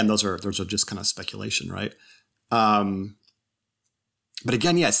 But again, those are just kind of speculation, right? But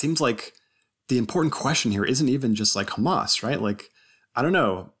again, yeah, it seems like the important question here isn't even just like Hamas, right? Like, I don't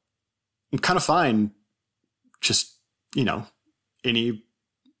know, I'm kind of fine, just, you know, any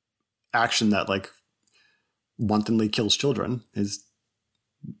action that like wantonly kills children is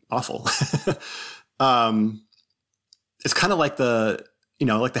awful. It's kind of like the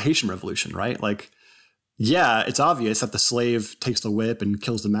Haitian Revolution, right? Like, yeah, it's obvious that the slave takes the whip and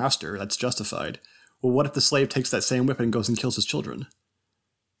kills the master. That's justified. Well, what if the slave takes that same whip and goes and kills his children?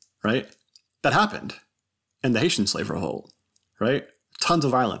 Right? That happened in the Haitian slave revolt, right? Tons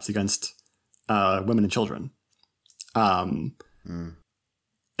of violence against women and children. And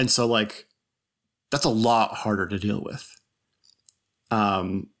so, like, that's a lot harder to deal with.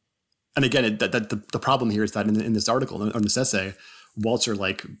 And again, the problem here is that in this article, in this essay, Walter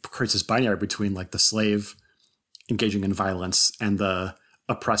like creates this binary between like the slave engaging in violence and the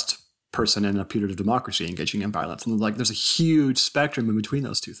oppressed person in a putative democracy engaging in violence. And like, there's a huge spectrum in between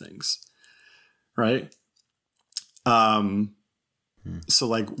those two things. Right. So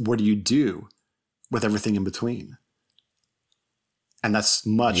like, what do you do with everything in between? And that's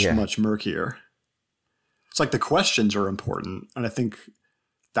much murkier. It's like the questions are important. And I think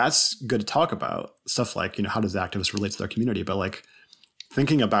that's good to talk about, stuff like, you know, how does the activist relate to their community? But like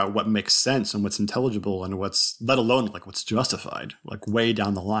thinking about what makes sense and what's intelligible and let alone like what's justified, like way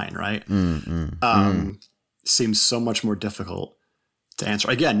down the line, right? Seems so much more difficult to answer.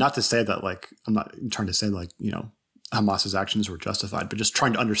 Again, not to say that like, I'm not trying to say like, you know, Hamas's actions were justified, but just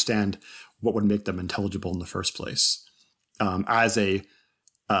trying to understand what would make them intelligible in the first place as a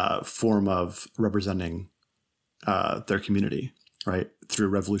form of representing their community, right? Through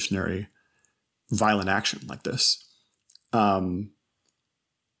revolutionary violent action like this.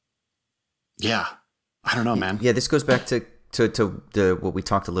 Yeah, I don't know, man. Yeah, this goes back to what we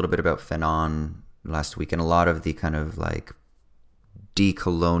talked a little bit about Fanon last week, and a lot of the kind of like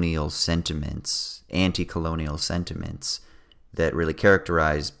decolonial sentiments, anti-colonial sentiments that really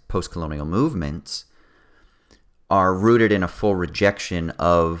characterize post-colonial movements are rooted in a full rejection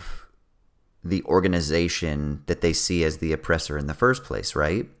of the organization that they see as the oppressor in the first place,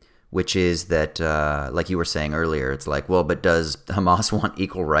 right? Which is that, like you were saying earlier, it's like, well, but does Hamas want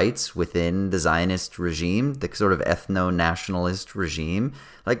equal rights within the Zionist regime, the sort of ethno-nationalist regime?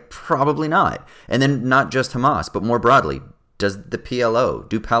 Like, probably not. And then not just Hamas, but more broadly, does the PLO,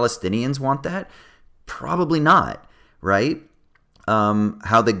 do Palestinians want that? Probably not, right?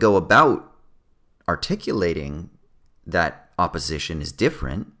 How they go about articulating that opposition is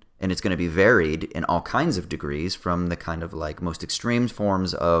different. And it's going to be varied in all kinds of degrees, from the kind of like most extreme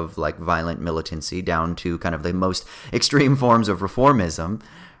forms of like violent militancy down to kind of the most extreme forms of reformism,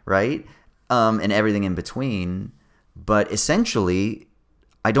 right? And everything in between. But essentially,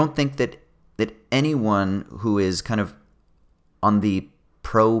 I don't think that anyone who is kind of on the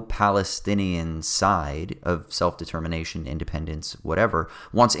pro-Palestinian side of self-determination, independence, whatever,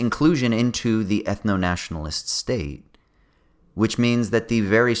 wants inclusion into the ethno-nationalist state. Which means that the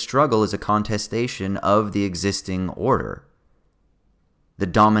very struggle is a contestation of the existing order. the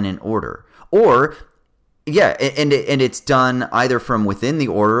dominant order. Or, yeah, and it's done either from within the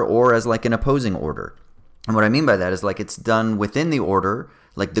order or as like an opposing order. And what I mean by that is like it's done within the order,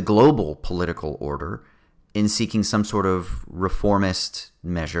 like the global political order, in seeking some sort of reformist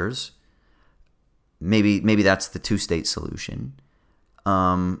measures. Maybe that's the two-state solution.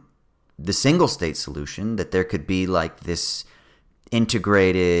 The single-state solution, that there could be like this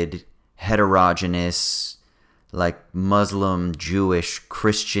integrated, heterogeneous, like Muslim, Jewish,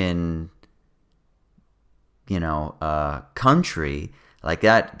 Christian, country, like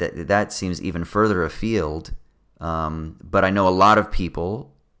that seems even further afield. But I know a lot of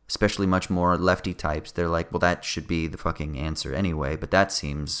people, especially much more lefty types, they're like, well, that should be the fucking answer anyway. But that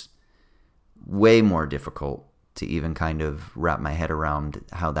seems way more difficult to even kind of wrap my head around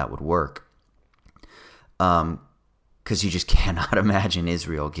how that would work. Because you just cannot imagine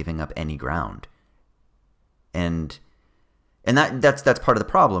Israel giving up any ground. And that's part of the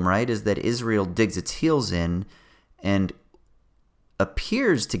problem, right? Is that Israel digs its heels in and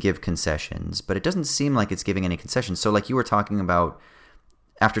appears to give concessions, but it doesn't seem like it's giving any concessions. So like you were talking about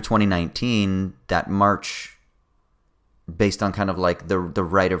after 2019, that march based on kind of like the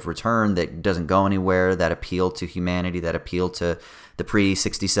right of return that doesn't go anywhere, that appeal to humanity, that appeal to the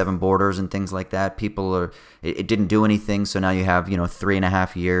pre-67 borders and things like that. It didn't do anything. So now you have,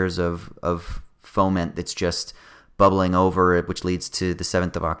 3.5 years of foment that's just bubbling over, which leads to the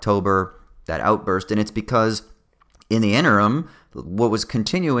 7th of October, that outburst. And it's because in the interim, what was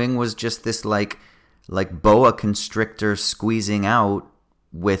continuing was just this like boa constrictor squeezing out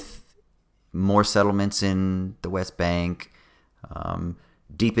with more settlements in the West Bank,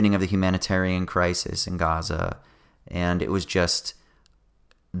 deepening of the humanitarian crisis in Gaza. And it was just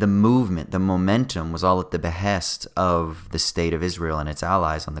the movement, the momentum was all at the behest of the state of Israel and its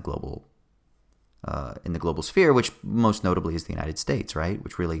allies on the global, in the global sphere, which most notably is the United States, right?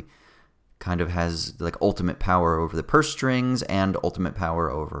 Which really kind of has like ultimate power over the purse strings and ultimate power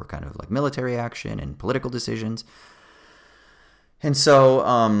over kind of like military action and political decisions. And so,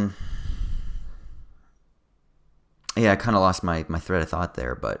 I kind of lost my thread of thought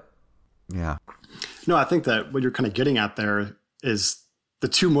there, but yeah. No, I think that what you're kind of getting at there is the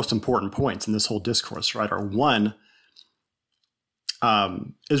two most important points in this whole discourse, right? Are one,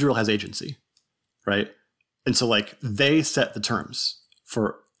 Israel has agency, right? And so like they set the terms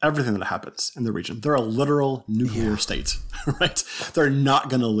for everything that happens in the region. They're a literal nuclear state, right? They're not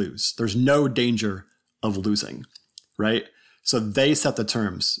going to lose. There's no danger of losing, right? So they set the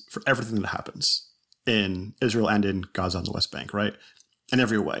terms for everything that happens in Israel and in Gaza and the West Bank, right? In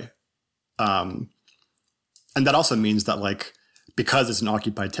every way. And that also means that like, because it's an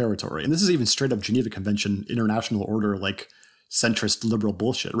occupied territory, and this is even straight up Geneva Convention, international order, like centrist liberal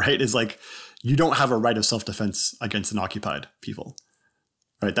bullshit, right? Is like, you don't have a right of self-defense against an occupied people,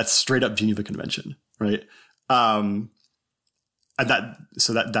 right? That's straight up Geneva Convention, right? And that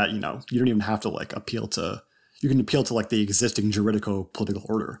you don't even have to like you can appeal to like the existing juridico-political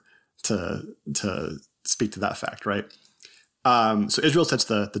order to speak to that fact, right? So Israel sets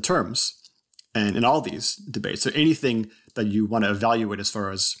the terms, and in all these debates, so anything that you want to evaluate as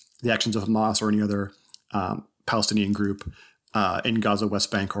far as the actions of Hamas or any other Palestinian group in Gaza,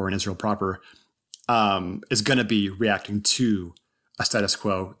 West Bank, or in Israel proper, is going to be reacting to a status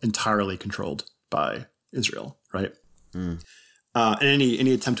quo entirely controlled by Israel, right? And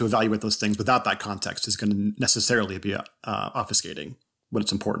any attempt to evaluate those things without that context is going to necessarily be obfuscating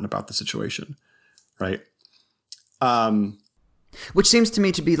what's important about the situation, right? Which seems to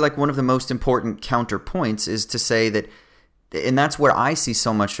me to be like one of the most important counterpoints, is to say that, and that's where I see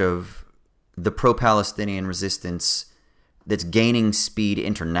so much of the pro-Palestinian resistance that's gaining speed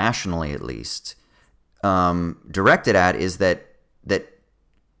internationally, at least, directed at, is that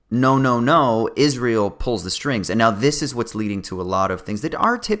no, Israel pulls the strings. And now this is what's leading to a lot of things that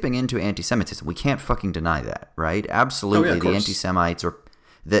are tipping into anti-Semitism. We can't fucking deny that, right? Absolutely. The anti-Semites are...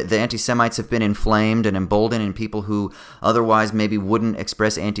 The anti-Semites have been inflamed and emboldened, and people who otherwise maybe wouldn't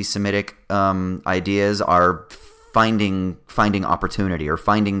express anti-Semitic ideas are finding opportunity or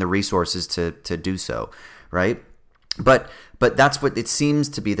finding the resources to do so, right? But that's what it seems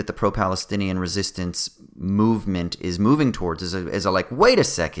to be that the pro-Palestinian resistance movement is moving towards, is a like, wait a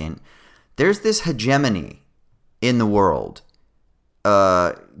second, there's this hegemony in the world,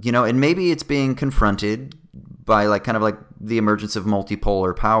 and maybe it's being confronted by like kind of like the emergence of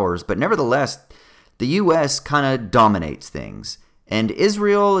multipolar powers, but nevertheless, the U.S. kind of dominates things, and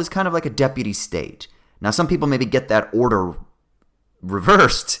Israel is kind of like a deputy state. Now, some people maybe get that order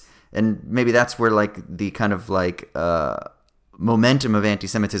reversed, and maybe that's where like the kind of like momentum of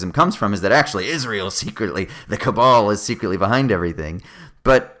anti-Semitism comes from is that actually Israel secretly, the cabal is secretly behind everything.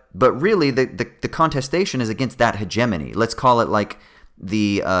 But really, the contestation is against that hegemony. Let's call it like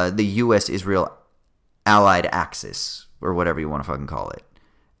the U.S.-Israel allied axis, or whatever you want to fucking call it.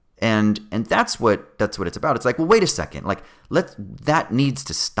 And that's what it's about. It's like, well, wait a second. Like, that needs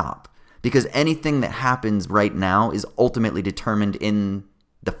to stop, because anything that happens right now is ultimately determined in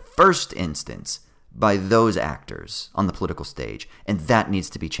the first instance by those actors on the political stage, and that needs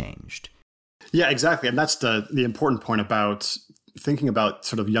to be changed. Yeah, exactly. And that's the important point about thinking about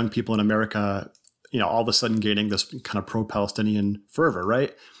sort of young people in America, all of a sudden gaining this kind of pro-Palestinian fervor,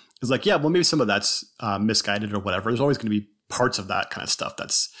 right? It's like, yeah, well, maybe some of that's misguided or whatever. There's always going to be parts of that kind of stuff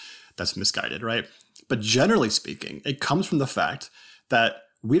that's misguided, right? But generally speaking, it comes from the fact that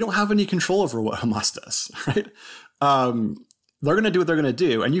we don't have any control over what Hamas does, right? They're going to do what they're going to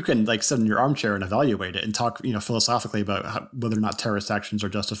do, and you can like sit in your armchair and evaluate it and talk, philosophically about whether or not terrorist actions are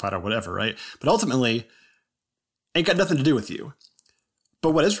justified or whatever, right? But ultimately, ain't got nothing to do with you.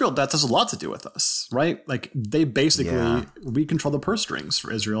 But what Israel does has a lot to do with us, right? Like they basically, we control the purse strings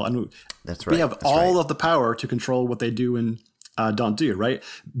for Israel, and that's right. We have all of the power to control what they do and don't do, right?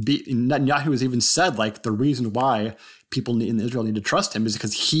 Netanyahu has even said like the reason why people in Israel need to trust him is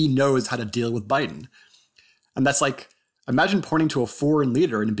because he knows how to deal with Biden. And that's like, imagine pointing to a foreign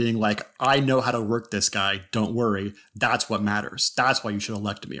leader and being like, I know how to work this guy. Don't worry. That's what matters. That's why you should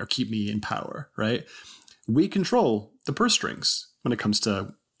elect me or keep me in power, right? We control the purse strings when it comes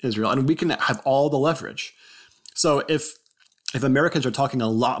to Israel, and we can have all the leverage. So if Americans are talking a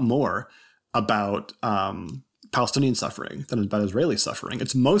lot more about Palestinian suffering than about Israeli suffering,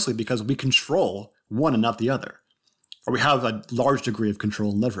 it's mostly because we control one and not the other, or we have a large degree of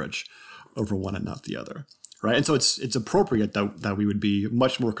control and leverage over one and not the other, right? And so it's appropriate that we would be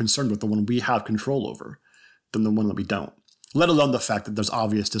much more concerned with the one we have control over than the one that we don't, let alone the fact that there's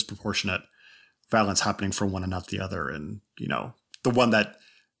obvious disproportionate violence happening for one and not the other. And, the one that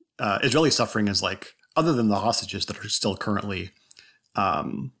Israeli suffering is like, other than the hostages that are still currently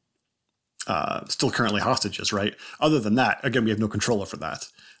hostages, right? Other than that, again, we have no control over that.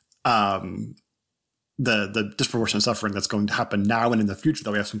 The disproportionate suffering that's going to happen now and in the future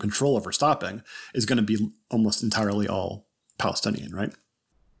that we have some control over stopping is going to be almost entirely all Palestinian, right?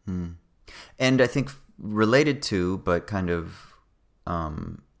 And I think related to, but kind of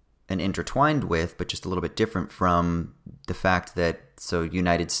and intertwined with, but just a little bit different from the fact that the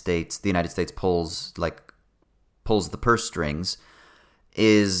United States pulls the purse strings,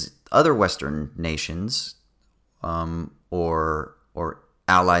 is other Western nations, or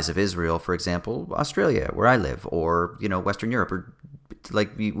allies of Israel, for example, Australia, where I live, or Western Europe, or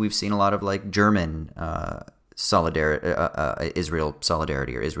like we've seen a lot of like German solidarity, Israel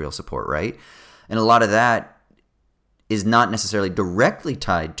solidarity or Israel support, right? And a lot of that is not necessarily directly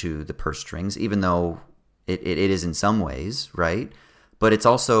tied to the purse strings, even though it is in some ways, right? But it's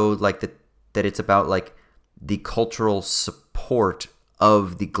also like that it's about like the cultural support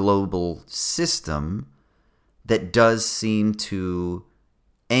of the global system that does seem to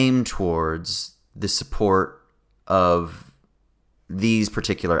aim towards the support of these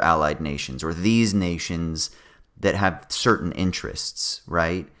particular allied nations, or these nations that have certain interests,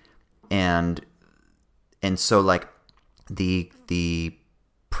 right? And so like the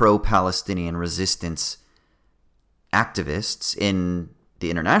pro-Palestinian resistance activists in the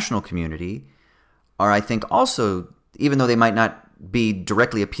international community are, I think, also, even though they might not be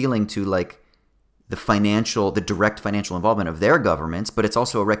directly appealing to like the direct financial involvement of their governments, but it's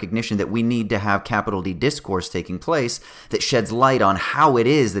also a recognition that we need to have capital D discourse taking place that sheds light on how it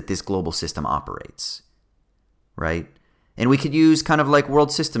is that this global system operates, right? And we could use kind of like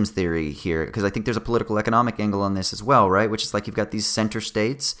world systems theory here, because I think there's a political economic angle on this as well, right? Which is like you've got these center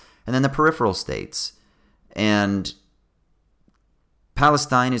states and then the peripheral states. And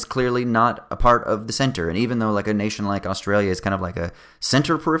Palestine is clearly not a part of the center. And even though like a nation like Australia is kind of like a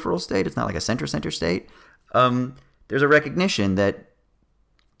center peripheral state, it's not like a center state. There's a recognition that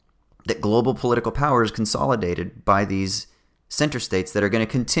global political power is consolidated by these center states that are going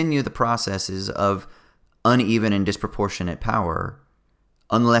to continue the processes of uneven and disproportionate power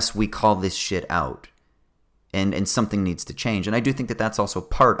unless we call this shit out. And something needs to change. And I do think that that's also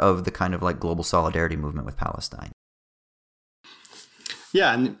part of the kind of like global solidarity movement with Palestine.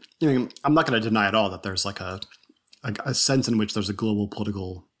 Yeah, and I'm not going to deny at all that there's like a sense in which there's a global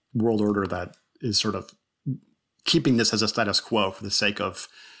political world order that is sort of keeping this as a status quo for the sake of,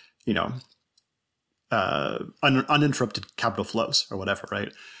 uninterrupted capital flows or whatever,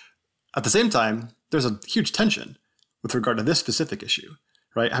 right? At the same time, there's a huge tension with regard to this specific issue,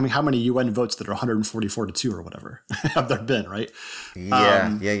 right? I mean, how many UN votes that are 144 to 2 or whatever have there been, right?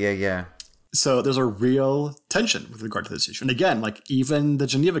 Yeah. So there's a real tension with regard to this issue. And again, like even the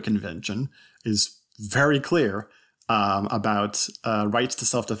Geneva Convention is very clear about rights to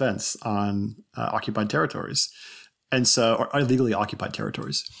self-defense on occupied territories. And so, or illegally occupied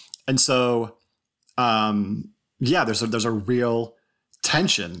territories. And so, there's a real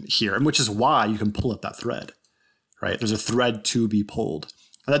tension here, and which is why you can pull at that thread, right? There's a thread to be pulled.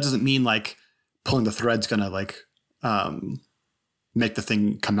 And that doesn't mean like pulling the thread's going to like make the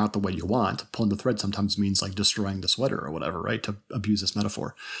thing come out the way you want. Pulling the thread sometimes means like destroying the sweater or whatever, right? To abuse this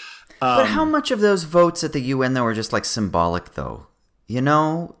metaphor. But how much of those votes at the UN though are just like symbolic though? You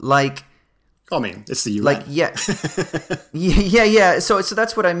know, like. I mean, it's the UN. Like, yeah. So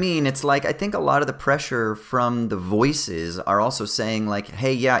that's what I mean. It's like I think a lot of the pressure from the voices are also saying like,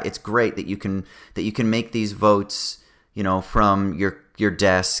 hey, yeah, it's great that you can make these votes, you know, from your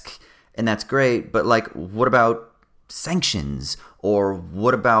desk, and that's great. But like, what about sanctions, or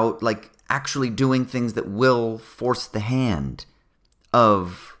what about like actually doing things that will force the hand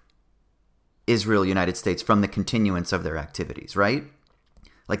of Israel, United States from the continuance of their activities, right?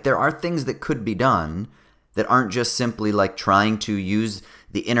 Like there are things that could be done that aren't just simply like trying to use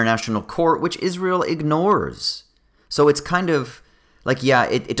the international court, which Israel ignores. So it's kind of like, yeah,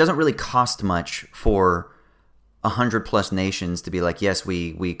 it doesn't really cost much for 100+ nations to be like, yes,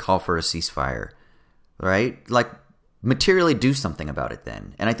 we call for a ceasefire, right? Like materially do something about it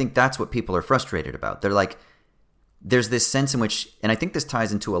then. And I think that's what people are frustrated about. They're like, there's this sense in which, and I think this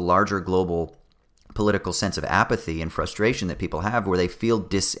ties into a larger global political sense of apathy and frustration that people have, where they feel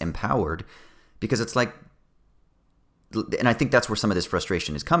disempowered, because it's like, and I think that's where some of this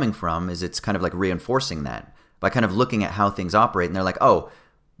frustration is coming from, is it's kind of like reinforcing that by kind of looking at how things operate, and they're like, oh,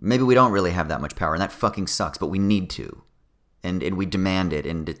 maybe we don't really have that much power, and that fucking sucks, but we need to, and we demand it,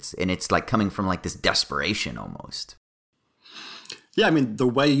 and it's like coming from like this desperation almost. Yeah, I mean, the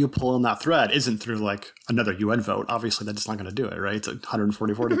way you pull on that thread isn't through like another UN vote. Obviously, that's not going to do it, right? It's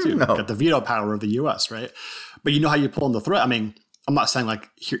 144 to 2. No. Got the veto power of the US, right? But you know how you pull on the thread. I mean, I'm not saying like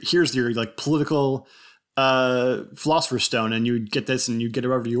here's your like political philosopher's stone, and you get this and you get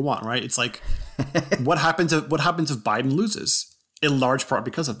whatever you want, right? It's like what happens if Biden loses, in large part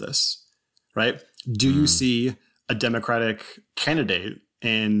because of this, right? Do you see a Democratic candidate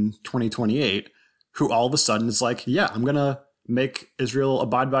in 2028 who all of a sudden is like, yeah, I'm gonna make Israel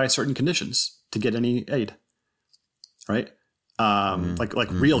abide by certain conditions to get any aid, right? Like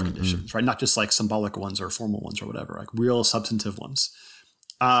real conditions, right? Not just like symbolic ones or formal ones or whatever, like real substantive ones.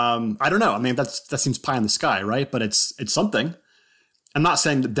 I don't know. I mean, that seems pie in the sky, right? But it's something. I'm not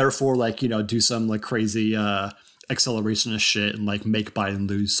saying that therefore, like, you know, do some like crazy accelerationist shit and like make Biden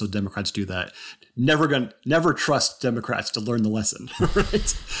lose so Democrats do that. Never trust Democrats to learn the lesson,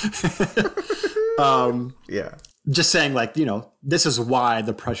 right? Yeah. Just saying, like, you know, this is why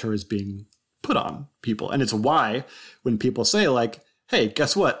the pressure is being put on people. And it's why when people say, like, hey,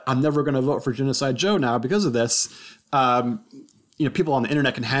 guess what? I'm never going to vote for Genocide Joe now because of this. You know, people on the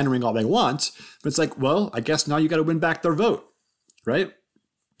internet can hand-wring all they want. But it's like, well, I guess now you got to win back their vote, right?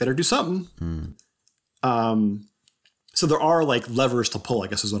 Better do something. So there are, like, levers to pull, I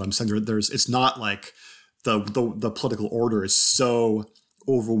guess is what I'm saying. It's not like the political order is so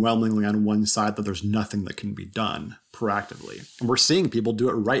overwhelmingly on one side that there's nothing that can be done proactively. And we're seeing people do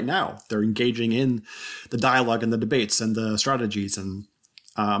it right now. They're engaging in the dialogue and the debates and the strategies, and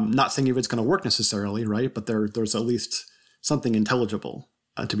not saying if it's going to work necessarily, right? But there's at least something intelligible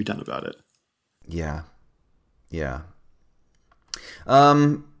to be done about it. Yeah.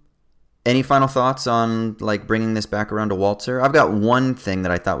 Any final thoughts on like bringing this back around to Walzer? I've got one thing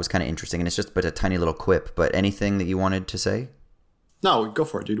that I thought was kind of interesting, and it's just but a tiny little quip. But anything that you wanted to say? No, go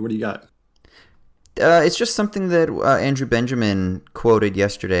for it, dude. What do you got? It's just something that Andrew Benjamin quoted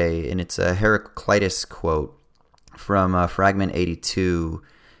yesterday, and it's a Heraclitus quote from Fragment 82.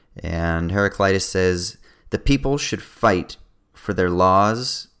 And Heraclitus says, "The people should fight for their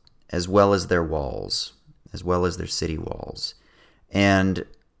laws as well as their walls, as well as their city walls." And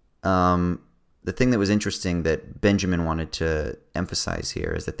the thing that was interesting that Benjamin wanted to emphasize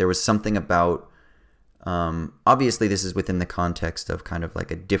here is that there was something about obviously this is within the context of kind of like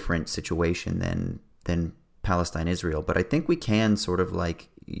a different situation than Palestine, Israel, but I think we can sort of like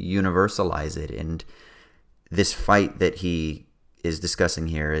universalize it. And this fight that he is discussing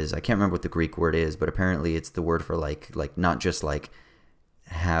here is, I can't remember what the Greek word is, but apparently it's the word for like not just like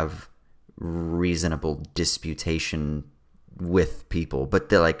have reasonable disputation with people, but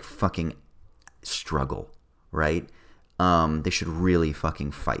they're like fucking struggle, right? They should really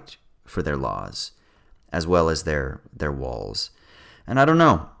fucking fight for their laws as well as their walls. And I don't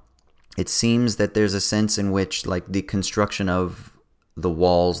know. It seems that there's a sense in which, like, the construction of the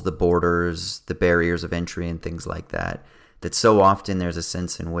walls, the borders, the barriers of entry and things like that, that so often there's a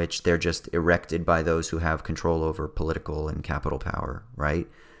sense in which they're just erected by those who have control over political and capital power, right?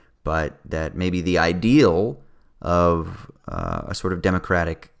 But that maybe the ideal of a sort of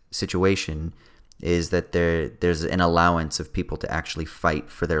democratic situation is that there's an allowance of people to actually fight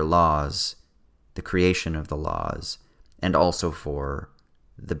for their laws, the creation of the laws, and also for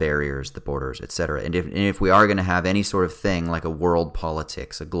the barriers, the borders, etc. And if we are going to have any sort of thing like a world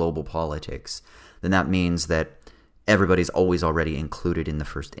politics, a global politics, then that means that everybody's always already included in the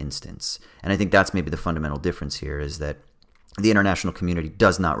first instance. And I think that's maybe the fundamental difference here, is that the international community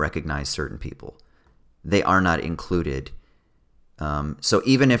does not recognize certain people. They are not included. So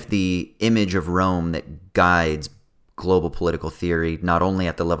even if the image of Rome that guides global political theory, not only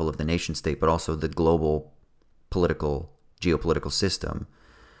at the level of the nation state, but also the global geopolitical system,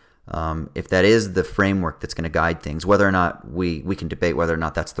 if that is the framework that's going to guide things, whether or not we can debate whether or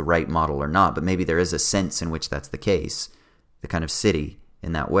not that's the right model or not, but maybe there is a sense in which that's the case, the kind of city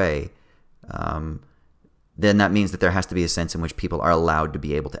in that way, then that means that there has to be a sense in which people are allowed to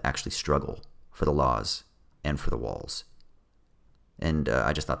be able to actually struggle for the laws and for the walls. And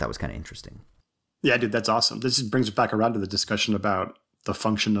I just thought that was kind of interesting. Yeah, dude, that's awesome. This brings it back around to the discussion about the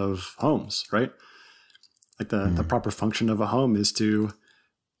function of homes, right? Like the proper function of a home is to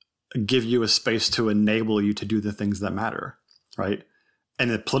give you a space to enable you to do the things that matter, right?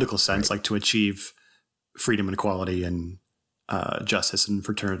 And in a political sense, like to achieve freedom and equality and justice and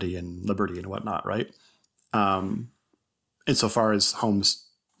fraternity and liberty and whatnot, right? Insofar as homes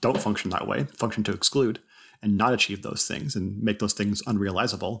don't function that way, function to exclude and not achieve those things and make those things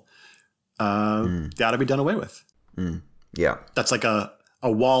unrealizable, they ought to be done away with. Yeah. That's like a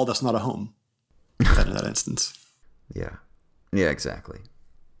wall that's not a home in that instance. Yeah. Yeah, exactly.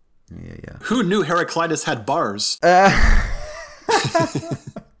 Yeah. Who knew Heraclitus had bars?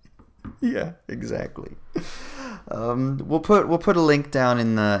 Yeah, exactly. We'll put a link down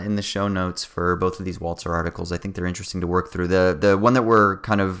in the show notes for both of these Walzer articles. I think they're interesting to work through. The one that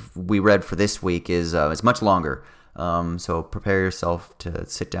we read for this week is it's much longer. So prepare yourself to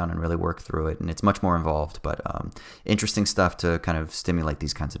sit down and really work through it, and it's much more involved, but interesting stuff to kind of stimulate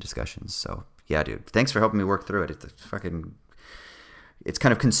these kinds of discussions. So yeah, dude, thanks for helping me work through it. It's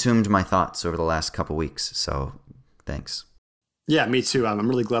kind of consumed my thoughts over the last couple weeks. So thanks. Yeah, me too. I'm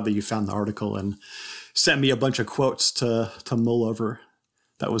really glad that you found the article and sent me a bunch of quotes to mull over.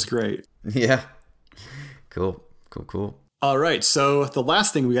 That was great. Yeah. Cool. All right. So the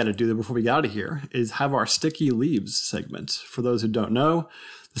last thing we got to do before we get out of here is have our Sticky Leaves segment. For those who don't know,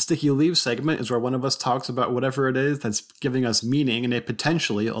 the Sticky Leaves segment is where one of us talks about whatever it is that's giving us meaning in a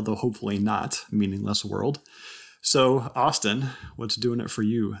potentially, although hopefully not, meaningless world. So, Austin, what's doing it for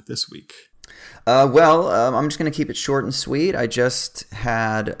you this week? I'm just going to keep it short and sweet. I just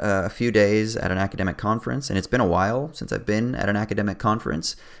had a few days at an academic conference, and it's been a while since I've been at an academic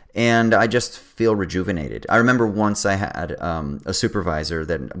conference, and I just feel rejuvenated. I remember once I had a supervisor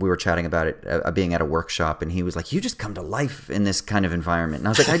that we were chatting about it being at a workshop, and he was like, "You just come to life in this kind of environment." And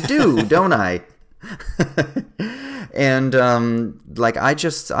I was like, "I do, don't I?" And I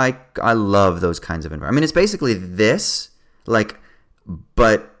love those kinds of environments. I mean, it's basically this,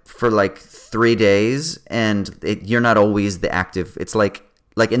 but for 3 days, and you're not always the active. It's like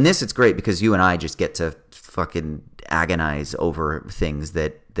in this, it's great because you and I just get to fucking agonize over things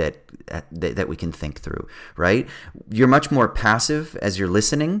that we can think through, right? You're much more passive as you're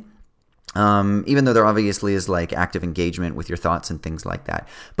listening. Even though there obviously is active engagement with your thoughts and things like that.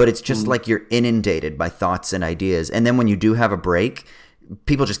 But it's just like you're inundated by thoughts and ideas. And then when you do have a break,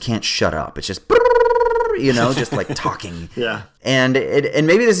 people just can't shut up. It's just, just talking. Yeah. And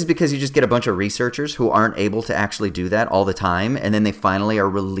maybe this is because you just get a bunch of researchers who aren't able to actually do that all the time. And then they finally are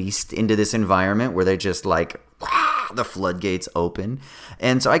released into this environment where they're just the floodgates open.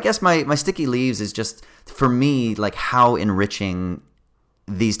 And so I guess my Sticky Leaves is just, for me, how enriching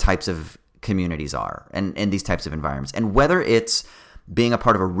these types of communities are and these types of environments. And whether it's being a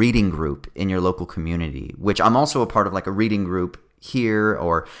part of a reading group in your local community, which I'm also a part of a reading group here,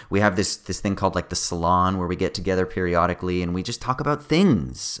 or we have this thing called the Salon where we get together periodically and we just talk about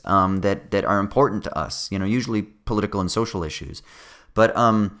things that are important to us, usually political and social issues. But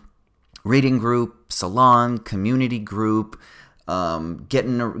reading group, Salon, community group, going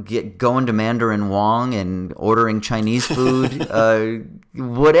to Mandarin Wong and ordering Chinese food,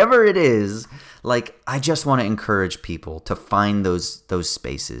 whatever it is, I just want to encourage people to find those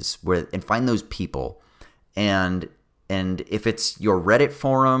spaces and find those people, and if it's your Reddit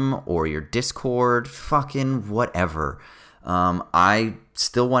forum or your Discord, fucking whatever, I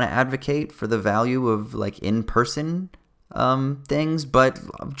still want to advocate for the value of like in-person things, but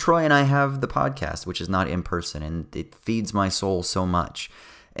Troy and I have the podcast, which is not in person, and it feeds my soul so much.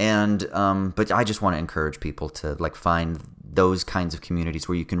 And but I just want to encourage people to like find those kinds of communities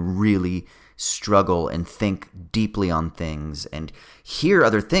where you can really struggle and think deeply on things and hear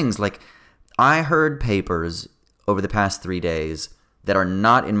other things. Like I heard papers over the past 3 days that are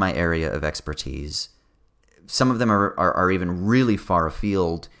not in my area of expertise. Some of them are even really far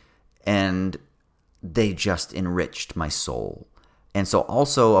afield, and they just enriched my soul. And so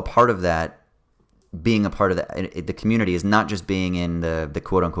also a part of that, being a part of the community, is not just being in the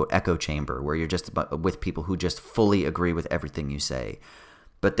quote-unquote echo chamber where you're just with people who just fully agree with everything you say,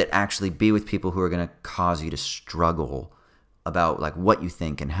 but that actually be with people who are going to cause you to struggle about like what you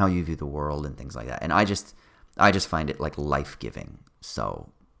think and how you view the world and things like that. And I just find it like life-giving.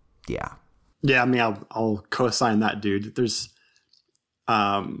 So, yeah. Yeah, I mean, I'll co-assign that, dude. There's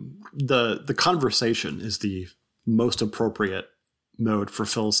the conversation is the most appropriate mode for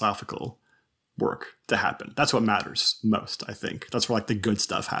philosophical work to happen. That's what matters most, I think. That's where like the good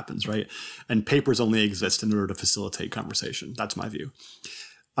stuff happens, right? And papers only exist in order to facilitate conversation. That's my view.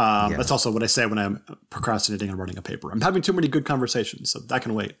 That's also what I say when I'm procrastinating and running a paper. I'm having too many good conversations, so that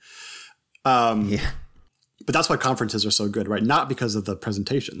can wait. But that's why conferences are so good, right? Not because of the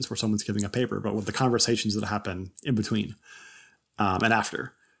presentations where someone's giving a paper, but with the conversations that happen in between and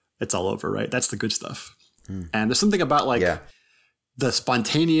after it's all over, right? That's the good stuff. And there's something about like the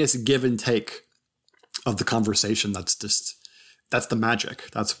spontaneous give and take of the conversation that's the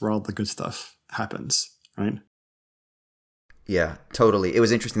magic. That's where all the good stuff happens, right? Yeah, totally. It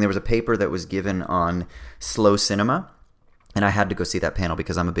was interesting. There was a paper that was given on slow cinema, and I had to go see that panel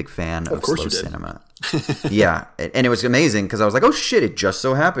because I'm a big fan of slow cinema. Yeah, and it was amazing because I was like, oh shit, it just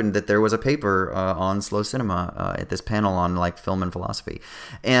so happened that there was a paper on slow cinema at this panel on like film and philosophy.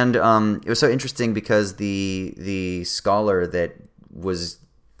 And it was so interesting because the scholar that was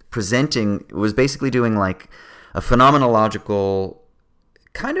presenting was basically doing like a phenomenological,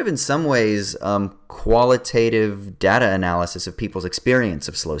 kind of in some ways qualitative data analysis of people's experience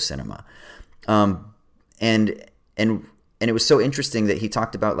of slow cinema. And it was so interesting that he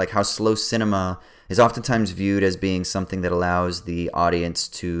talked about like how slow cinema is oftentimes viewed as being something that allows the audience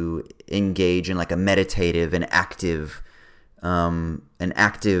to engage in like a meditative and active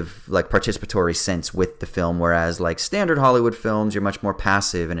like participatory sense with the film, whereas like standard Hollywood films, you're much more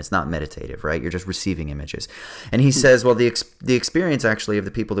passive and it's not meditative, right? You're just receiving images. And he says, well, the experience actually of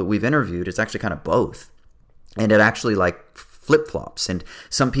the people that we've interviewed, it's actually kind of both. And it actually like flip-flops, and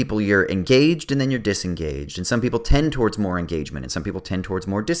some people you're engaged and then you're disengaged, and some people tend towards more engagement and some people tend towards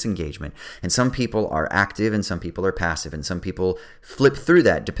more disengagement, and some people are active and some people are passive, and some people flip through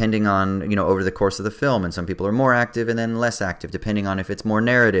that depending on, you know, over the course of the film, and some people are more active and then less active depending on if it's more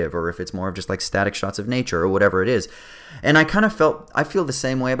narrative or if it's more of just like static shots of nature or whatever it is. And I feel the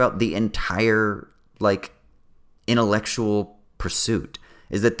same way about the entire like intellectual pursuit,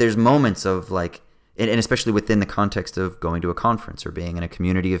 is that there's moments of like, and especially within the context of going to a conference or being in a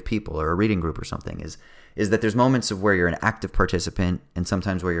community of people or a reading group or something, is that there's moments of where you're an active participant and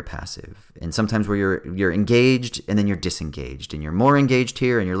sometimes where you're passive, and sometimes where you're engaged and then you're disengaged, and you're more engaged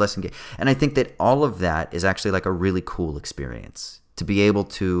here and you're less engaged. And I think that all of that is actually like a really cool experience, to be able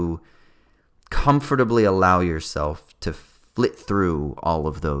to comfortably allow yourself to flit through all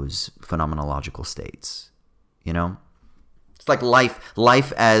of those phenomenological states, you know? It's like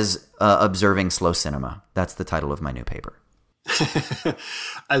life as observing slow cinema. That's the title of my new paper.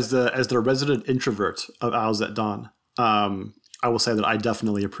 As the resident introvert of Owls at Dawn, I will say that I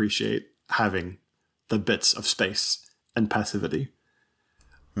definitely appreciate having the bits of space and passivity.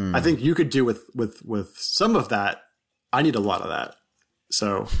 I think you could do with some of that. I need a lot of that.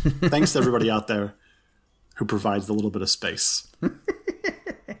 So thanks to everybody out there who provides a little bit of space.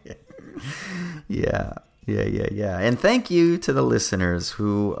 Yeah. And thank you to the listeners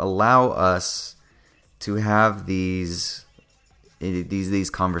who allow us to have these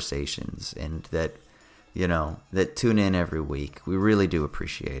conversations, and that, you know, that tune in every week. We really do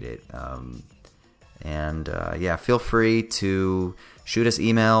appreciate it. Feel free to shoot us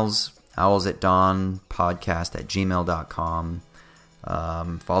emails, owlsatdawnpodcast@gmail.com.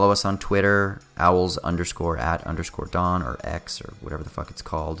 Follow us on Twitter, owls_at_dawn, or X, or whatever the fuck it's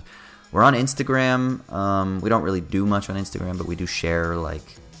called. We're on Instagram. We don't really do much on Instagram, but we do share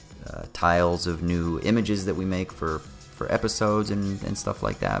like tiles of new images that we make for episodes and stuff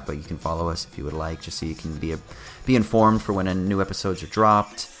like that. But you can follow us if you would like, just so you can be informed for when new episodes are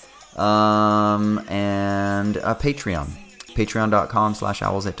dropped. And Patreon.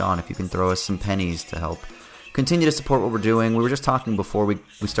 Patreon.com/owlsatdawn. If you can throw us some pennies to help continue to support what we're doing. We were just talking before we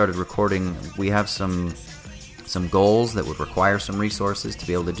started recording. We have some goals that would require some resources to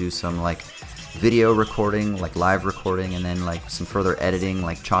be able to do some like video recording, like live recording, and then like some further editing,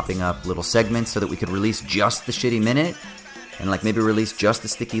 like chopping up little segments so that we could release just the shitty minute and like maybe release just the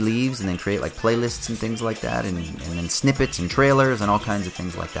sticky leaves and then create like playlists and things like that, and then snippets and trailers and all kinds of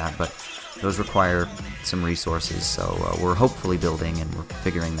things like that. But those require some resources, so we're hopefully building and we're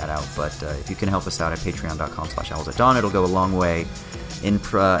figuring that out. But if you can help us out at patreon.com/owlsatdawn, it'll go a long way in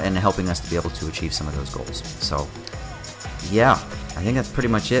helping us to be able to achieve some of those goals. So yeah, I think that's pretty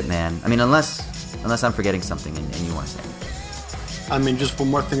much it, man. I mean, unless I'm forgetting something and you want to say it. I mean, just one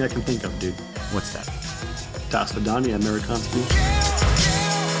more thing I can think of, dude. What's that? Tas Vidania, Amerikanski.